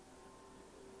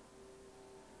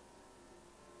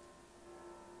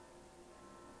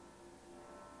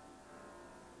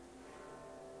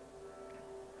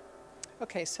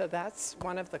 Okay, so that's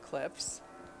one of the clips.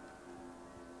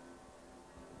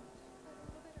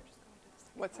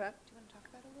 What's that? Do you want to talk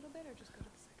about it a little bit or just go to the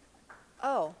second one?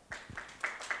 Oh.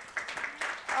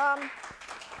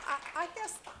 I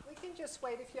guess we can just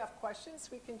wait. If you have questions,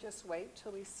 we can just wait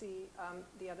till we see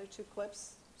the other two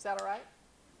clips. Is that all right?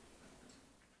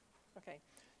 Okay.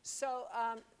 So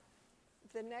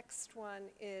the next one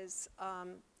is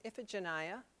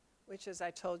Iphigenia, which, as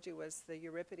I told you, was the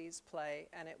Euripides play,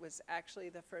 and it was actually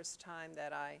the first time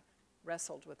that I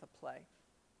wrestled with a play.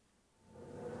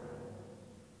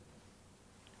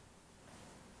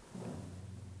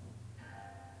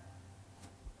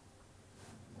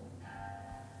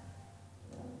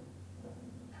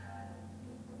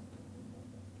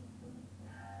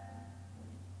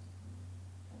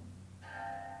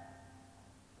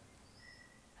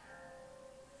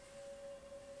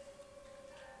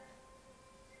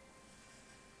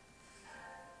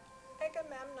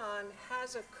 Agamemnon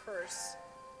has a curse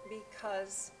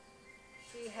because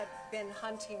he had been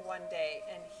hunting one day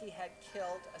and he had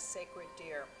killed a sacred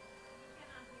deer.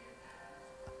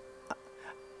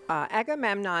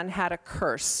 Agamemnon had a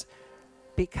curse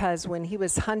because when he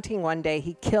was hunting one day,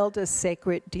 he killed a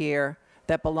sacred deer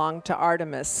that belonged to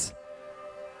Artemis.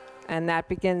 And that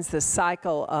begins the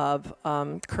cycle of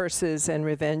curses and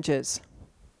revenges.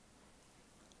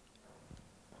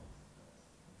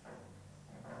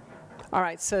 All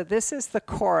right, so this is the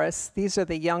chorus. These are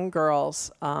the young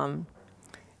girls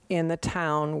in the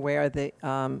town where the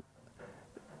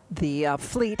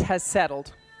fleet has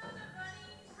settled.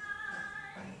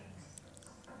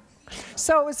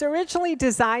 So it was originally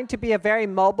designed to be a very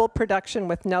mobile production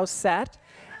with no set,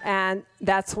 and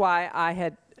that's why I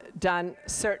had done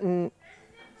certain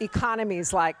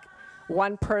economies, like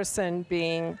one person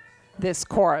being this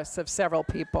chorus of several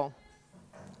people.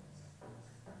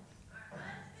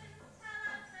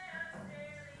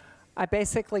 I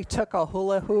basically took a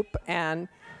hula hoop and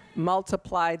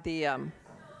multiplied the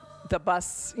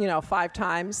bus, 5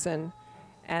 times, and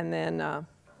then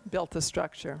built the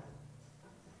structure.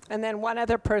 And then one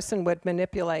other person would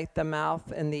manipulate the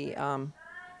mouth and the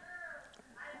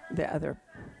other.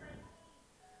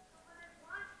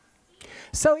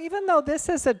 So even though this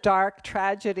is a dark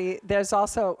tragedy, there's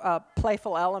also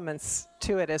playful elements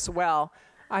to it as well,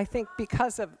 I think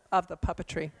because of the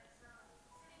puppetry.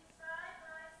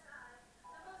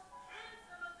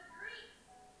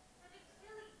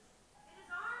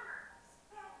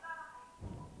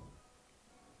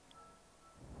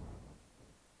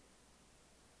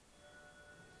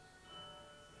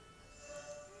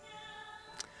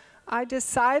 I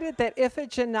decided that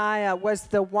Iphigenia was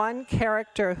the one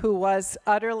character who was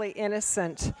utterly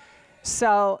innocent.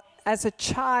 So as a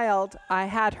child, I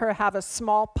had her have a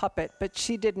small puppet, but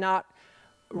she did not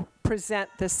present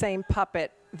the same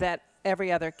puppet that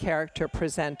every other character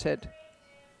presented.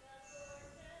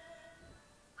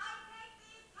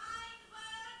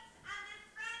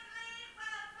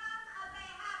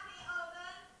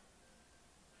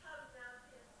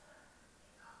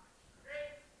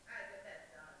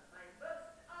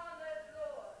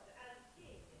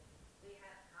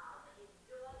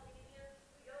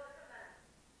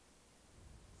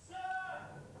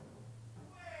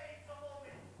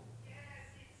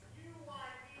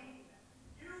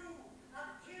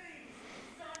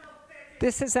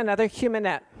 This is another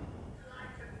humanette.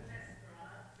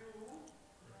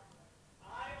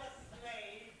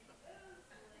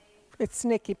 It's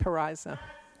Nikki Pariza.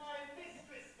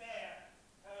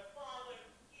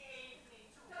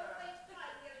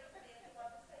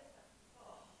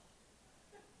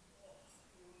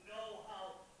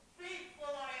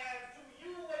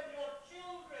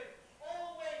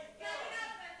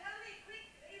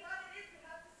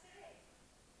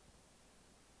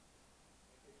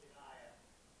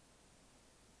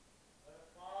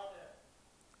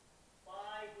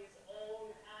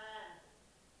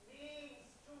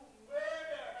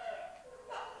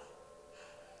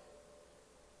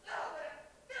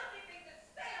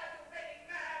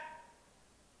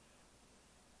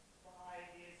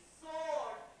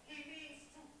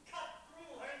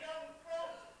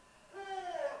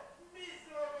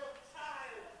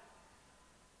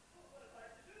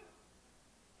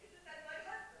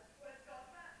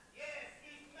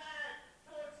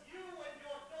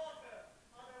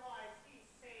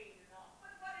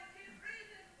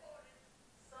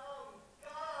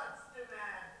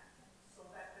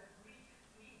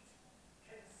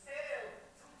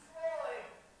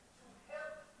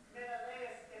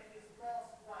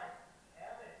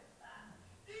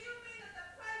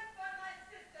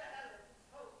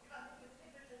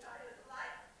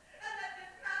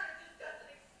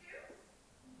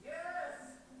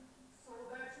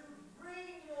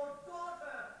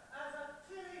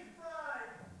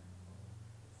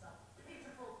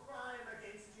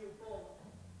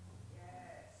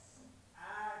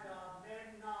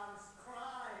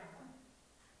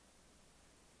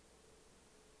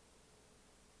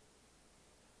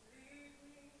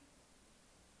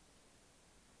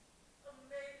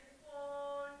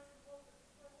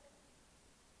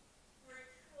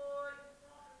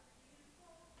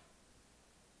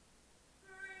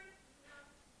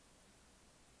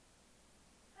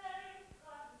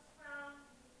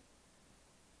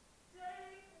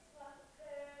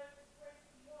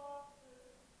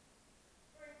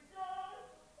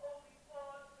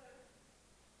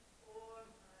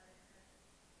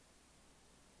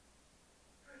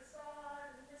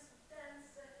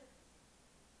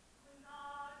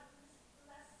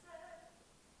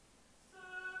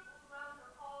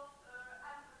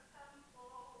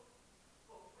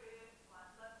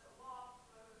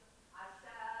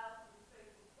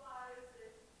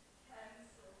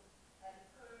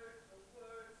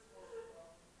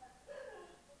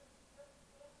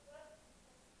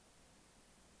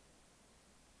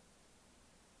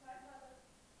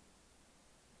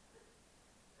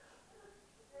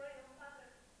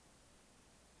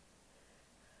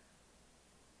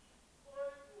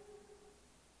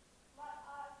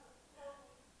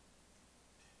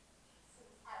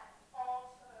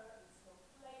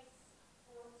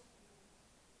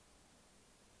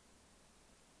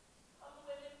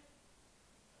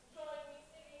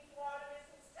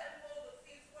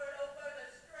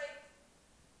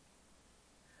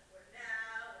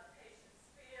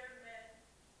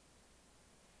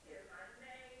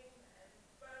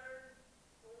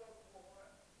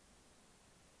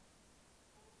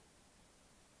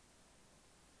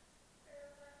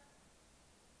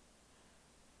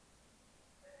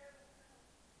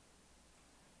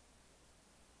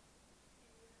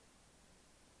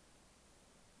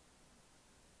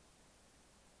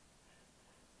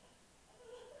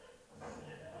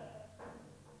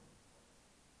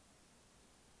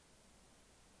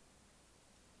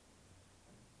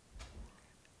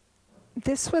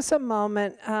 This was a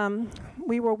moment,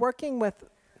 we were working with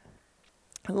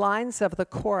lines of the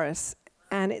chorus,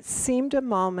 and it seemed a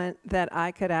moment that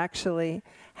I could actually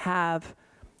have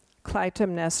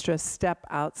Clytemnestra step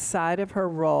outside of her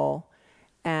role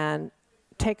and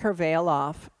take her veil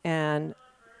off and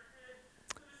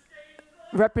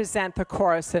represent the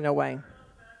chorus in a way.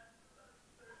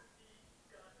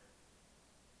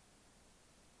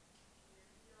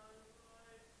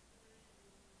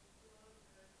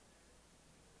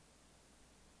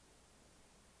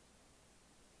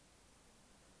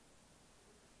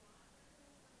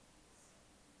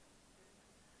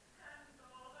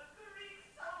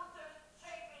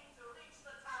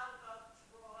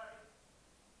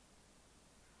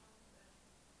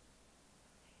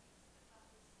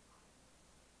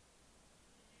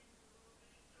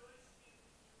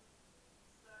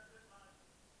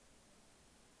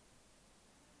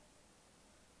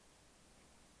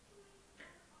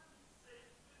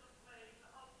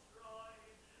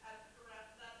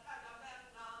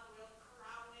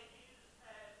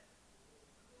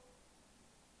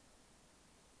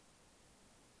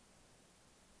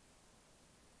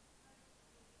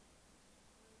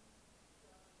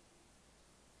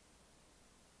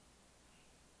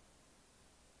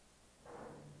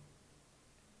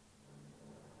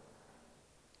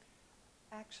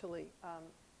 Actually,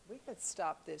 we could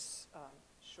stop this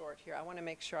short here. I want to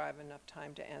make sure I have enough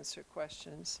time to answer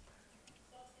questions.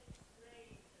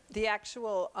 The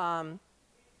actual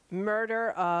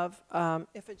murder of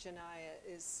Iphigenia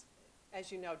is,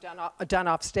 as you know, done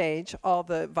off stage. All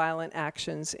the violent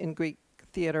actions in Greek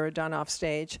theater are done off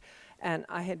stage. And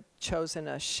I had chosen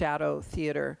a shadow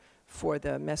theater for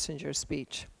the messenger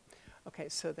speech. Okay,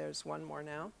 so there's one more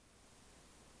now.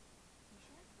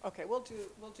 Okay, we'll do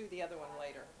the other one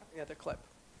later, the other clip.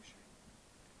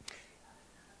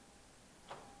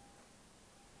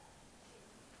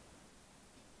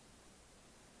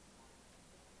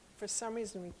 For some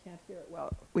reason, we can't hear it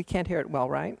well. We can't hear it well,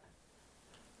 right?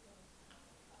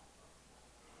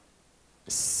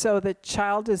 So the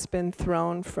child has been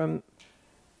thrown from,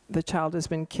 the child has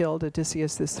been killed.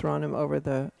 Odysseus has thrown him over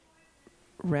the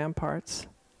ramparts.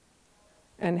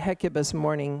 And Hecuba's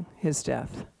mourning his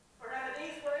death.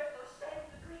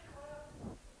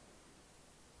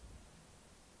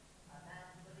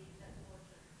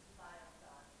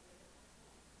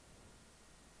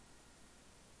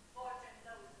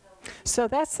 So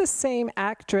that's the same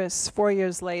actress 4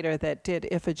 years later that did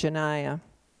Iphigenia,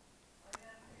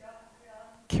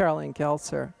 Carolyn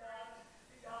Gelser.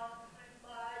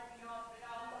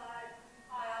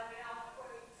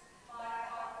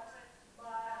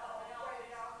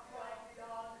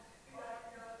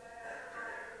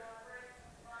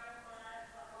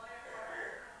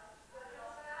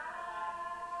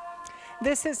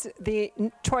 This is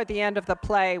toward the end of the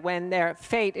play when their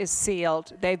fate is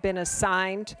sealed. They've been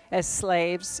assigned as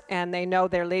slaves, and they know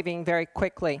they're leaving very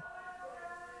quickly.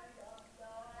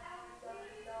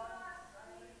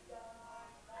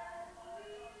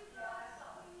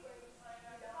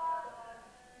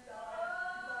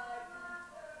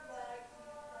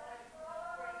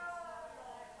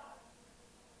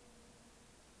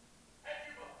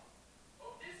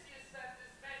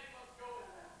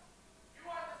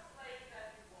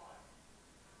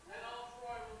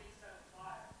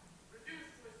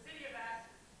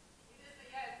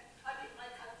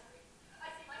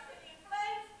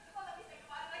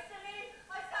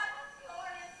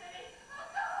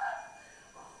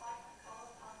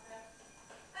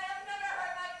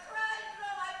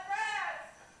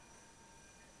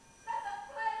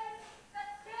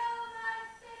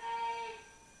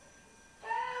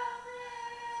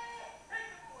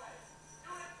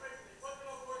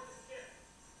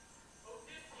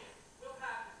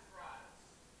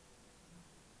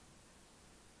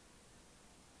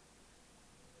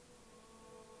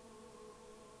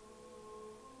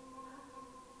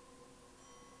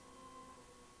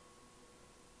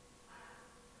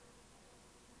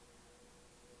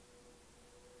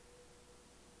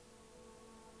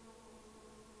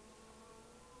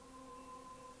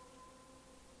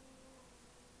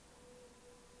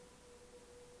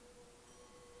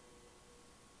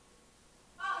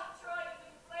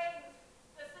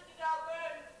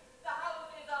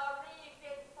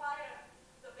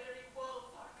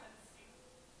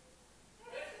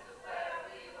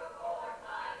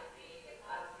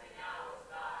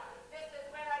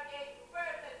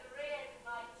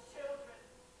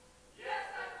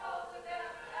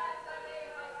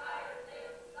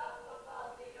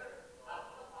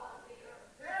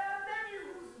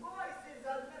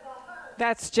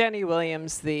 That's Jenny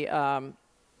Williams, the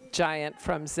giant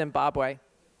from Zimbabwe.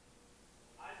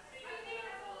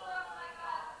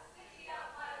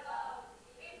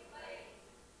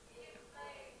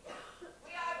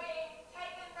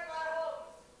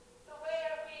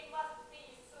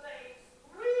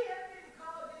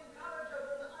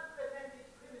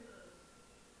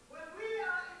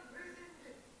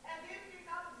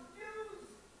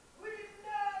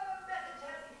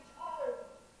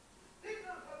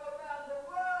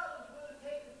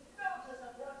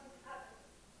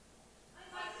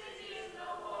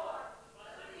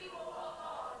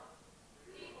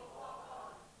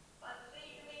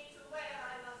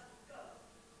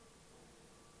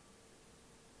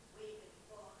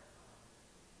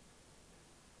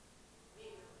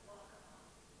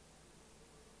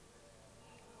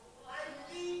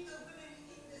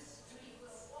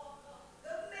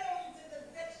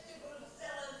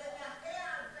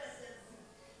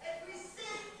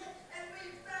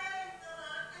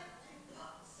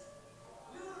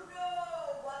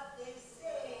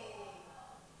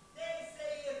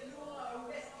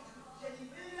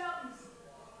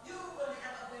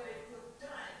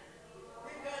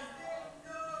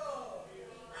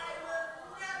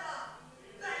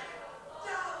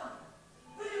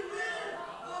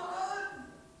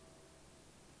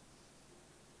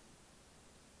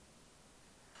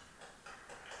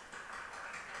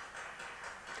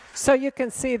 So you can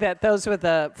see that those were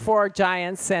the 4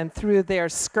 giants, and through their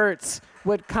skirts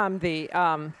would come the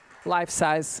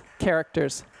life-size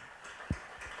characters.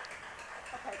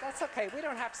 Okay, that's okay. We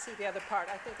don't have to see the other part.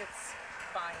 I think it's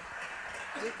fine.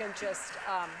 We can just,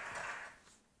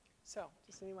 so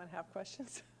does anyone have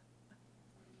questions?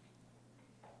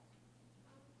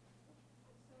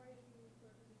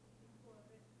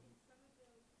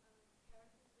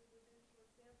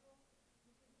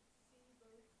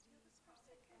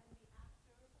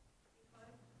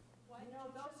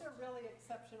 Those are really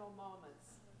exceptional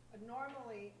moments.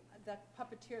 Normally, the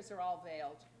puppeteers are all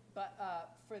veiled, but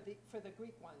for the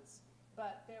Greek ones.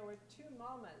 But there were 2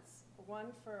 moments,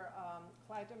 one for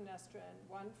Clytemnestra and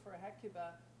one for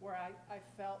Hecuba, where I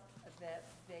felt that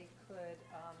they could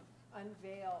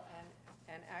unveil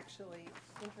and actually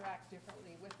interact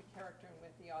differently with the character and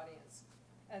with the audience.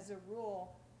 As a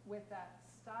rule, with that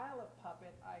style of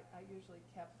puppet, I usually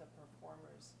kept the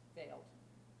performers veiled.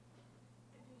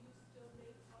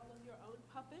 Your own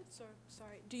puppets, or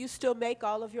sorry, do you still make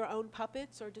all of your own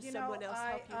puppets, or does someone else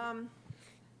help you?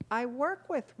 I work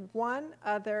with one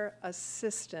other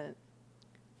assistant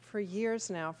for years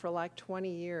now, for like 20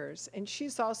 years, and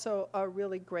she's also a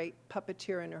really great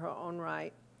puppeteer in her own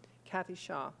right, Kathy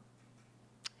Shaw.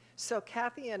 So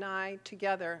Kathy and I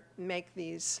together make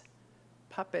these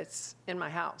puppets in my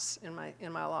house, in my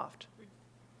loft.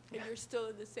 And you're still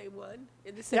in the same one,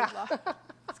 in the same loft.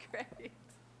 That's great.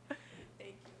 Thank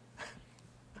you.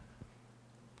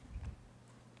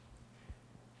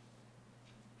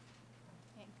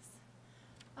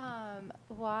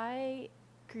 Why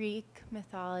Greek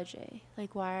mythology?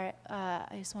 Like, why?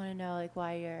 I just want to know, like,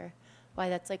 why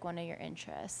that's like one of your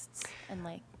interests, and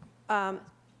like. I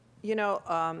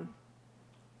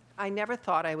never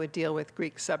thought I would deal with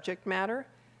Greek subject matter,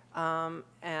 and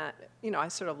I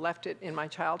sort of left it in my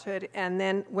childhood. And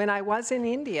then when I was in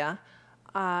India,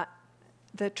 the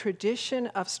tradition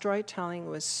of storytelling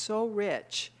was so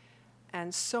rich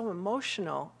and so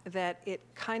emotional that it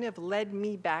kind of led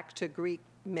me back to Greek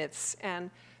myths. And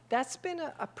that's been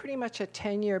a pretty much a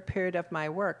 10-year period of my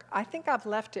work. I think I've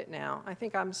left it now. I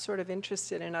think I'm sort of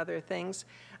interested in other things.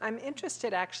 I'm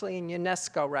interested actually in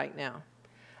UNESCO right now.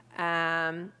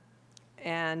 And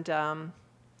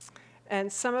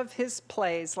some of his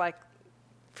plays, like,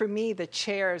 for me, the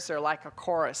chairs are like a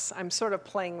chorus. I'm sort of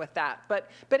playing with that. But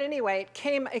anyway, it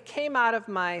came out of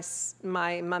my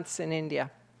months in India.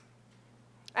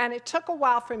 And it took a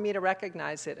while for me to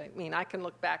recognize it. I mean, I can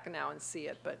look back now and see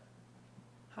it, but.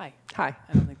 Hi. Hi.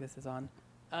 I don't think this is on.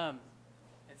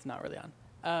 It's not really on.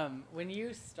 When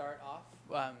you start off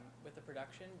with the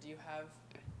production, do you have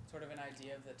sort of an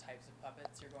idea of the types of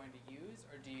puppets you're going to use,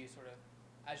 or do you sort of,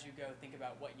 as you go, think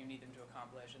about what you need them to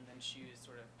accomplish and then choose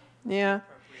sort of Yeah.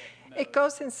 appropriate mode? It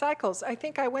goes in cycles. I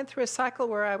think I went through a cycle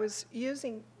where I was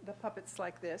using the puppets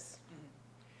like this,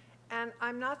 and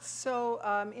I'm not so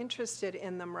interested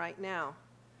in them right now.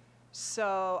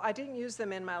 So I didn't use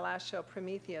them in my last show,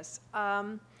 Prometheus.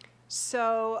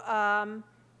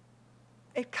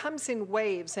 It comes in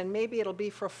waves, and maybe it'll be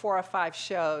for 4 or 5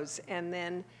 shows, and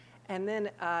then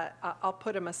I'll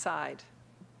put them aside.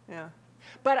 Yeah.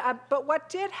 But what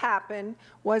did happen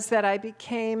was that I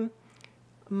became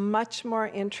much more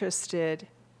interested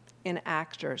in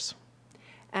actors.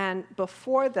 And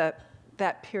before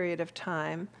that period of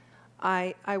time,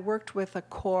 I worked with a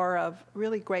corps of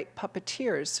really great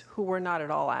puppeteers who were not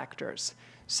at all actors.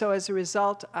 So as a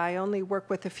result, I only work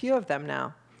with a few of them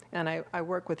now, and I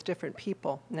work with different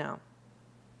people now.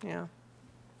 Yeah.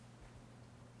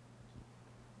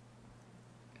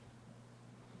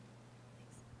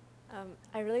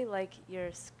 I really like your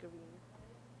screenplay.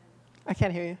 I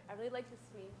can't hear you. I really like the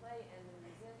screenplay and the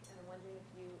music, and I'm wondering if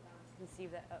you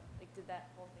conceived that, like, did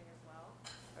that whole thing as well,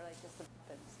 or like just the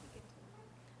music?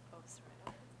 Oh, sorry.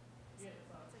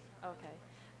 Okay.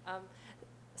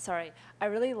 Sorry. I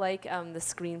really like the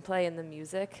screenplay and the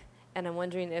music, and I'm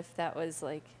wondering if that was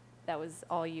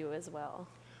all you as well.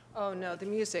 Oh, no, the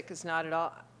music is not at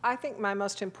all. I think my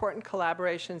most important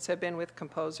collaborations have been with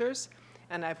composers,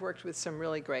 and I've worked with some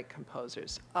really great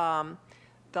composers.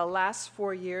 The last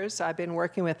 4 years, I've been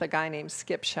working with a guy named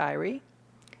Skip Shirey,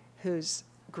 who's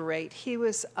great. He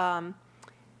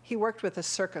worked with a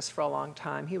circus for a long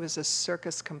time. He was a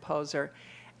circus composer.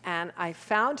 And I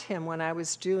found him when I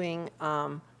was doing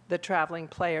the Traveling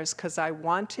Players, because I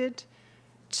wanted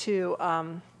to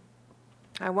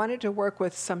work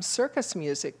with some circus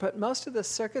music, but most of the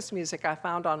circus music I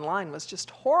found online was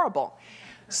just horrible.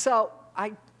 So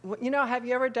have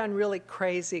you ever done really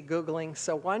crazy Googling?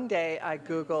 So one day I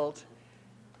Googled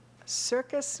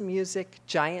circus music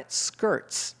giant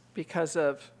skirts because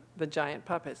of the giant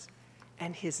puppets.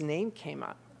 and his name came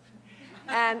up.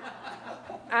 And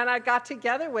I got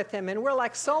together with him, and we're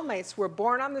like soulmates. We're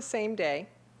born on the same day.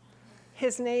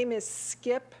 His name is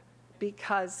Skip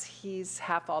because he's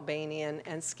half Albanian,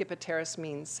 and Skipitares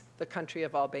means the country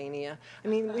of Albania. I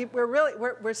mean, we're like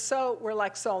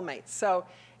soulmates. So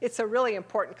it's a really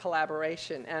important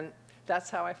collaboration, and that's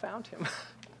how I found him.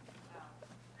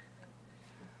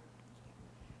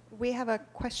 We have a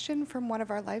question from one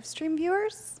of our live stream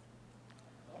viewers.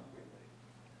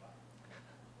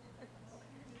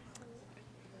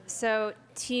 So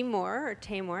Timur,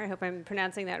 I hope I'm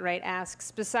pronouncing that right,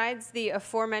 asks, besides the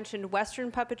aforementioned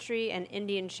Western puppetry and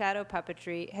Indian shadow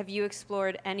puppetry, have you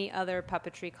explored any other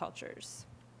puppetry cultures?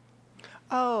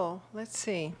 Oh, let's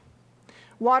see.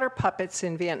 Water puppets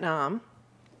in Vietnam,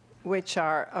 which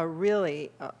are a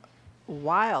really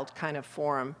wild kind of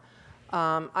form.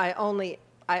 I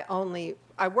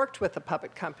worked with a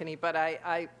puppet company, but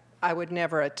I would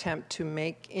never attempt to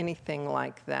make anything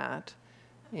like that.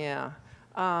 Yeah.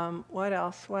 What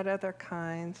else? What other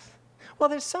kinds? Well,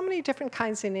 there's so many different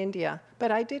kinds in India, but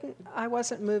I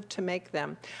wasn't moved to make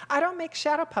them. I don't make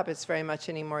shadow puppets very much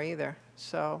anymore either,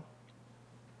 so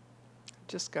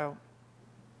just go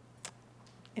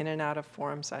in and out of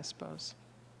forms, I suppose.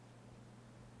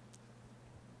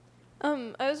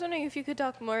 I was wondering if you could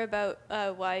talk more about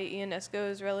why Ionesco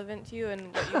is relevant to you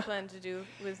and what you plan to do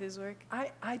with his work.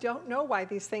 I don't know why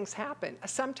these things happen.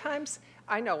 Sometimes,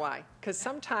 I know why, because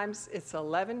sometimes it's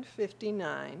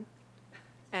 11:59,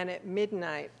 and at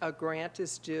midnight a grant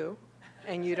is due,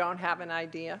 and you don't have an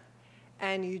idea,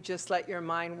 and you just let your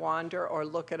mind wander or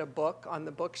look at a book on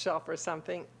the bookshelf or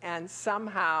something, and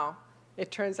somehow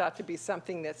it turns out to be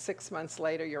something that 6 months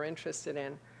later you're interested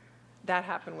in. That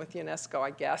happened with UNESCO, I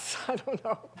guess. I don't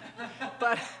know.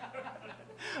 But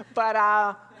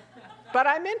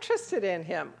I'm interested in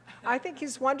him. I think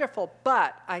he's wonderful,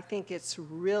 but I think it's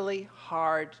really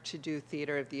hard to do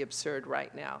theater of the absurd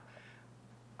right now.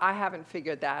 I haven't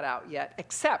figured that out yet,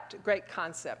 except, great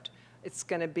concept. It's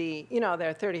going to be, there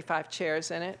are 35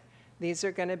 chairs in it. These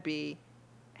are going to be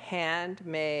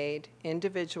handmade,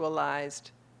 individualized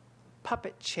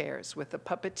puppet chairs with a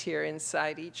puppeteer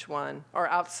inside each one, or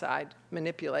outside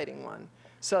manipulating one.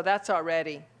 So that's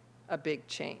already a big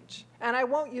change. And I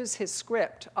won't use his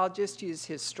script. I'll just use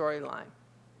his storyline.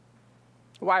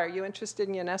 Why, are you interested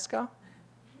in UNESCO?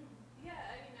 Yeah,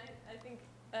 I think,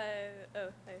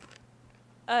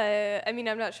 I mean,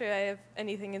 I'm not sure I have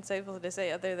anything insightful to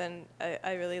say other than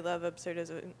I really love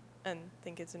absurdism and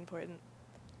think it's important.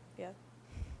 Yeah.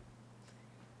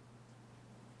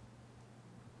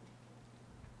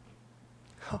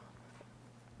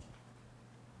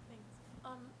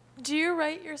 Do you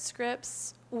write your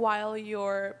scripts while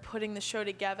you're putting the show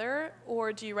together,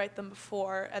 or do you write them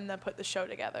before and then put the show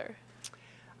together?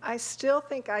 I still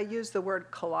think I use the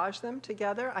word collage them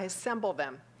together. I assemble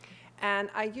them. And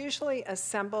I usually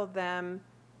assemble them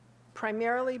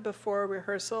primarily before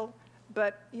rehearsal.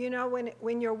 But,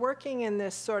 when you're working in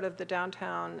this sort of the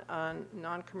downtown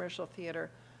non-commercial theater,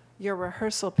 your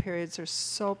rehearsal periods are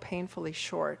so painfully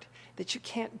short that you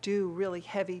can't do really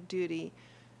heavy-duty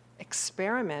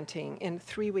experimenting in a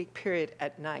 3-week period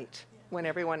at night when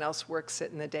everyone else works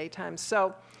it in the daytime.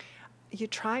 So you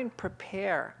try and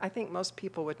prepare. I think most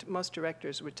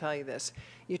directors would tell you this.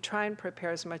 You try and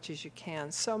prepare as much as you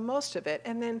can. So most of it,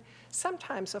 and then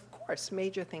sometimes, of course,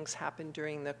 major things happen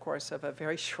during the course of a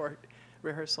very short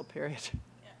rehearsal period.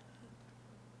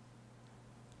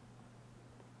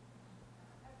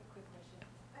 I have a quick question.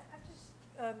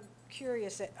 I'm just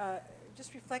curious,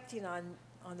 just reflecting on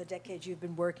the decades you've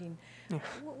been working,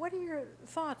 what are your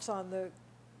thoughts on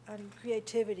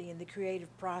creativity and the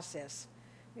creative process?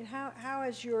 I mean, how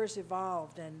has yours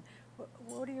evolved, and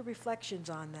what are your reflections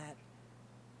on that?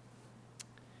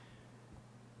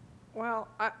 Well,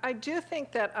 I do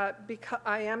think that because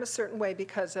I am a certain way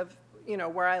because of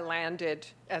where I landed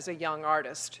as a young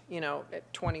artist,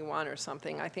 at 21 or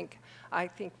something. I think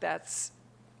that's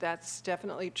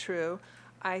definitely true.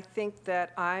 I think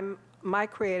that my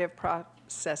creative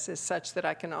process is such that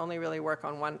I can only really work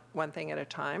on one thing at a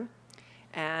time,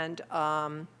 and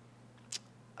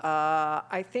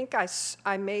I think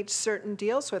I made certain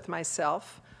deals with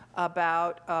myself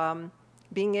about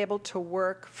being able to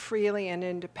work freely and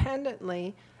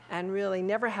independently, and really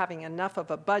never having enough of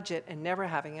a budget and never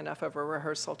having enough of a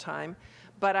rehearsal time.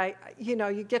 But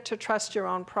you get to trust your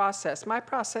own process. My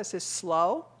process is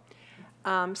slow.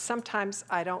 Sometimes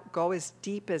I don't go as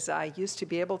deep as I used to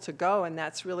be able to go, and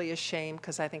that's really a shame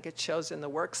because I think it shows in the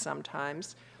work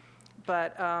sometimes.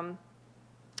 But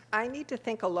I need to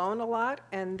think alone a lot,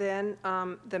 and then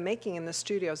the making in the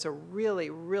studio is a really,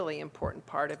 really important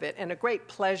part of it, and a great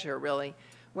pleasure, really.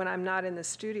 When I'm not in the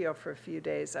studio for a few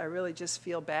days, I really just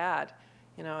feel bad.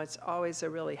 You know, it's always a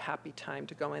really happy time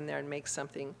to go in there and make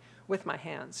something with my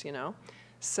hands, you know.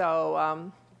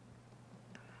 So,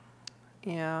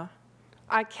 yeah.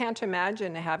 I can't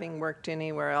imagine having worked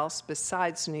anywhere else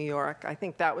besides New York. I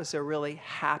think that was a really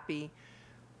happy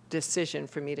decision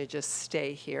for me to just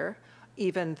stay here,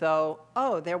 even though,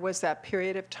 there was that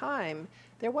period of time.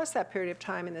 There was that period of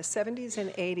time in the 70s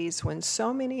and 80s when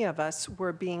so many of us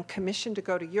were being commissioned to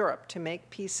go to Europe to make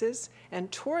pieces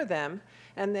and tour them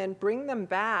and then bring them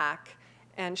back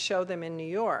and show them in New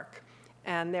York.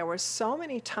 And there were so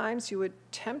many times you were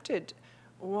tempted,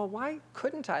 well, why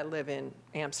couldn't I live in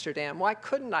Amsterdam? Why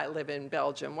couldn't I live in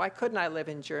Belgium? Why couldn't I live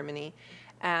in Germany?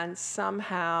 And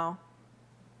somehow,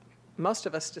 most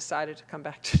of us decided to come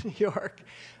back to New York.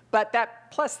 But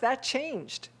plus that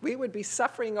changed. We would be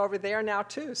suffering over there now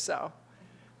too, so,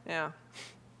 yeah.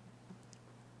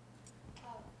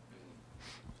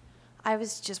 I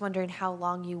was just wondering how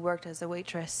long you worked as a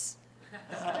waitress.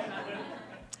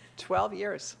 12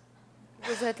 years.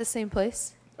 Was it at the same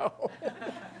place? No.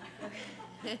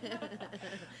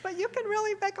 But you can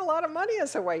really make a lot of money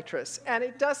as a waitress, and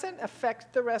it doesn't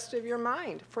affect the rest of your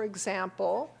mind. For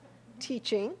example,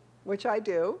 teaching, which I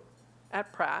do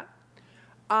at Pratt.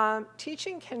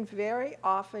 Teaching can very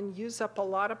often use up a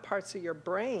lot of parts of your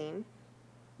brain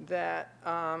that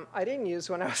I didn't use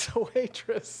when I was a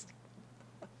waitress.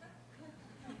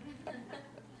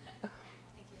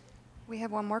 We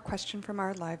have one more question from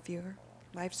our live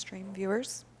stream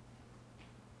viewers.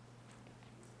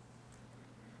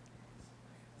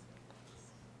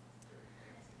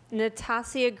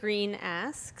 Natasha Green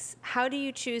asks, how do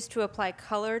you choose to apply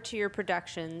color to your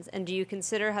productions, and do you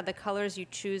consider how the colors you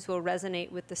choose will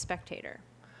resonate with the spectator?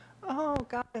 Oh,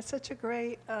 God, that's such a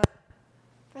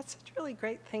really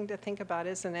great thing to think about,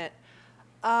 isn't it?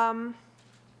 I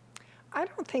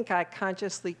don't think I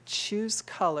consciously choose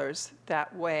colors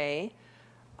that way.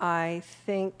 I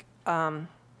think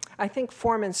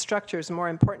form and structure is more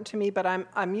important to me, but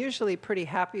I'm usually pretty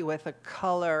happy with a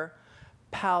color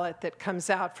palette that comes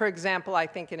out. For example, I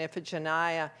think in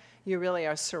Iphigenia, you really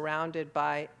are surrounded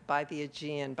by the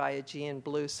Aegean, by Aegean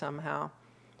blue somehow.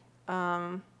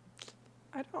 I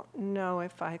don't know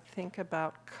if I think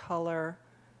about color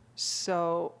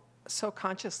so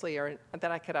consciously or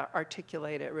that I could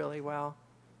articulate it really well.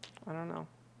 I don't know.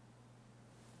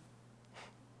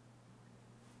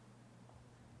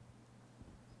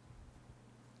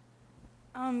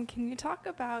 Can you talk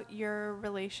about your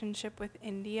relationship with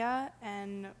India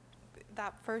and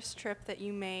that first trip that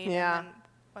you made? Yeah.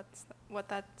 And what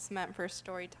that's meant for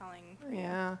storytelling for you?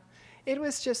 Yeah. It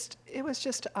was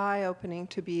just eye-opening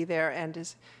to be there,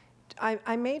 and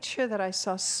I made sure that I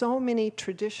saw so many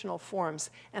traditional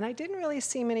forms, and I didn't really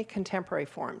see many contemporary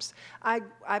forms.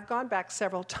 I've gone back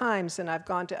several times, and I've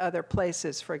gone to other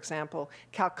places. For example,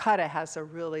 Calcutta has a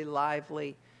really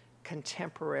lively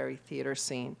contemporary theater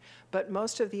scene, but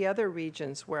most of the other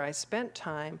regions where I spent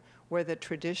time were the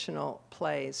traditional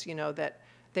plays, you know, that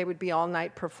they would be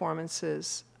all-night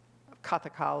performances,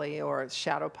 Kathakali or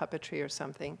shadow puppetry or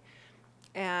something.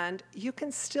 And you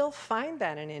can still find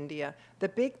that in India. The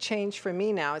big change for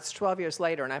me now, it's 12 years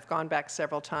later, and I've gone back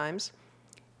several times,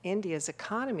 India's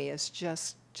economy has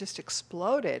just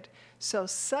exploded. So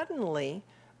suddenly,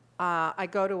 I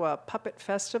go to a puppet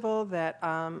festival that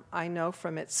I know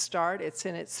from its start. It's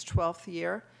in its 12th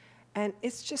year, and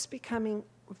it's just becoming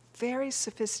very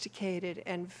sophisticated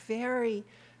and very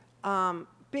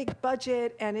big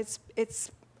budget, and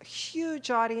it's huge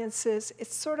audiences.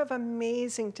 It's sort of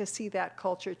amazing to see that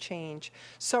culture change.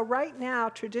 So right now,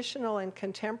 traditional and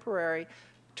contemporary,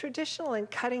 traditional and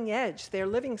cutting edge, they're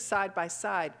living side by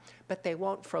side, but they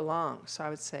won't for long. So I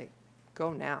would say,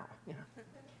 go now. You know.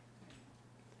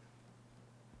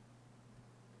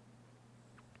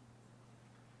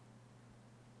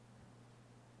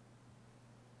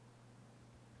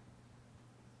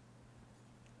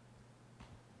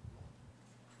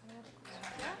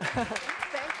 Yeah.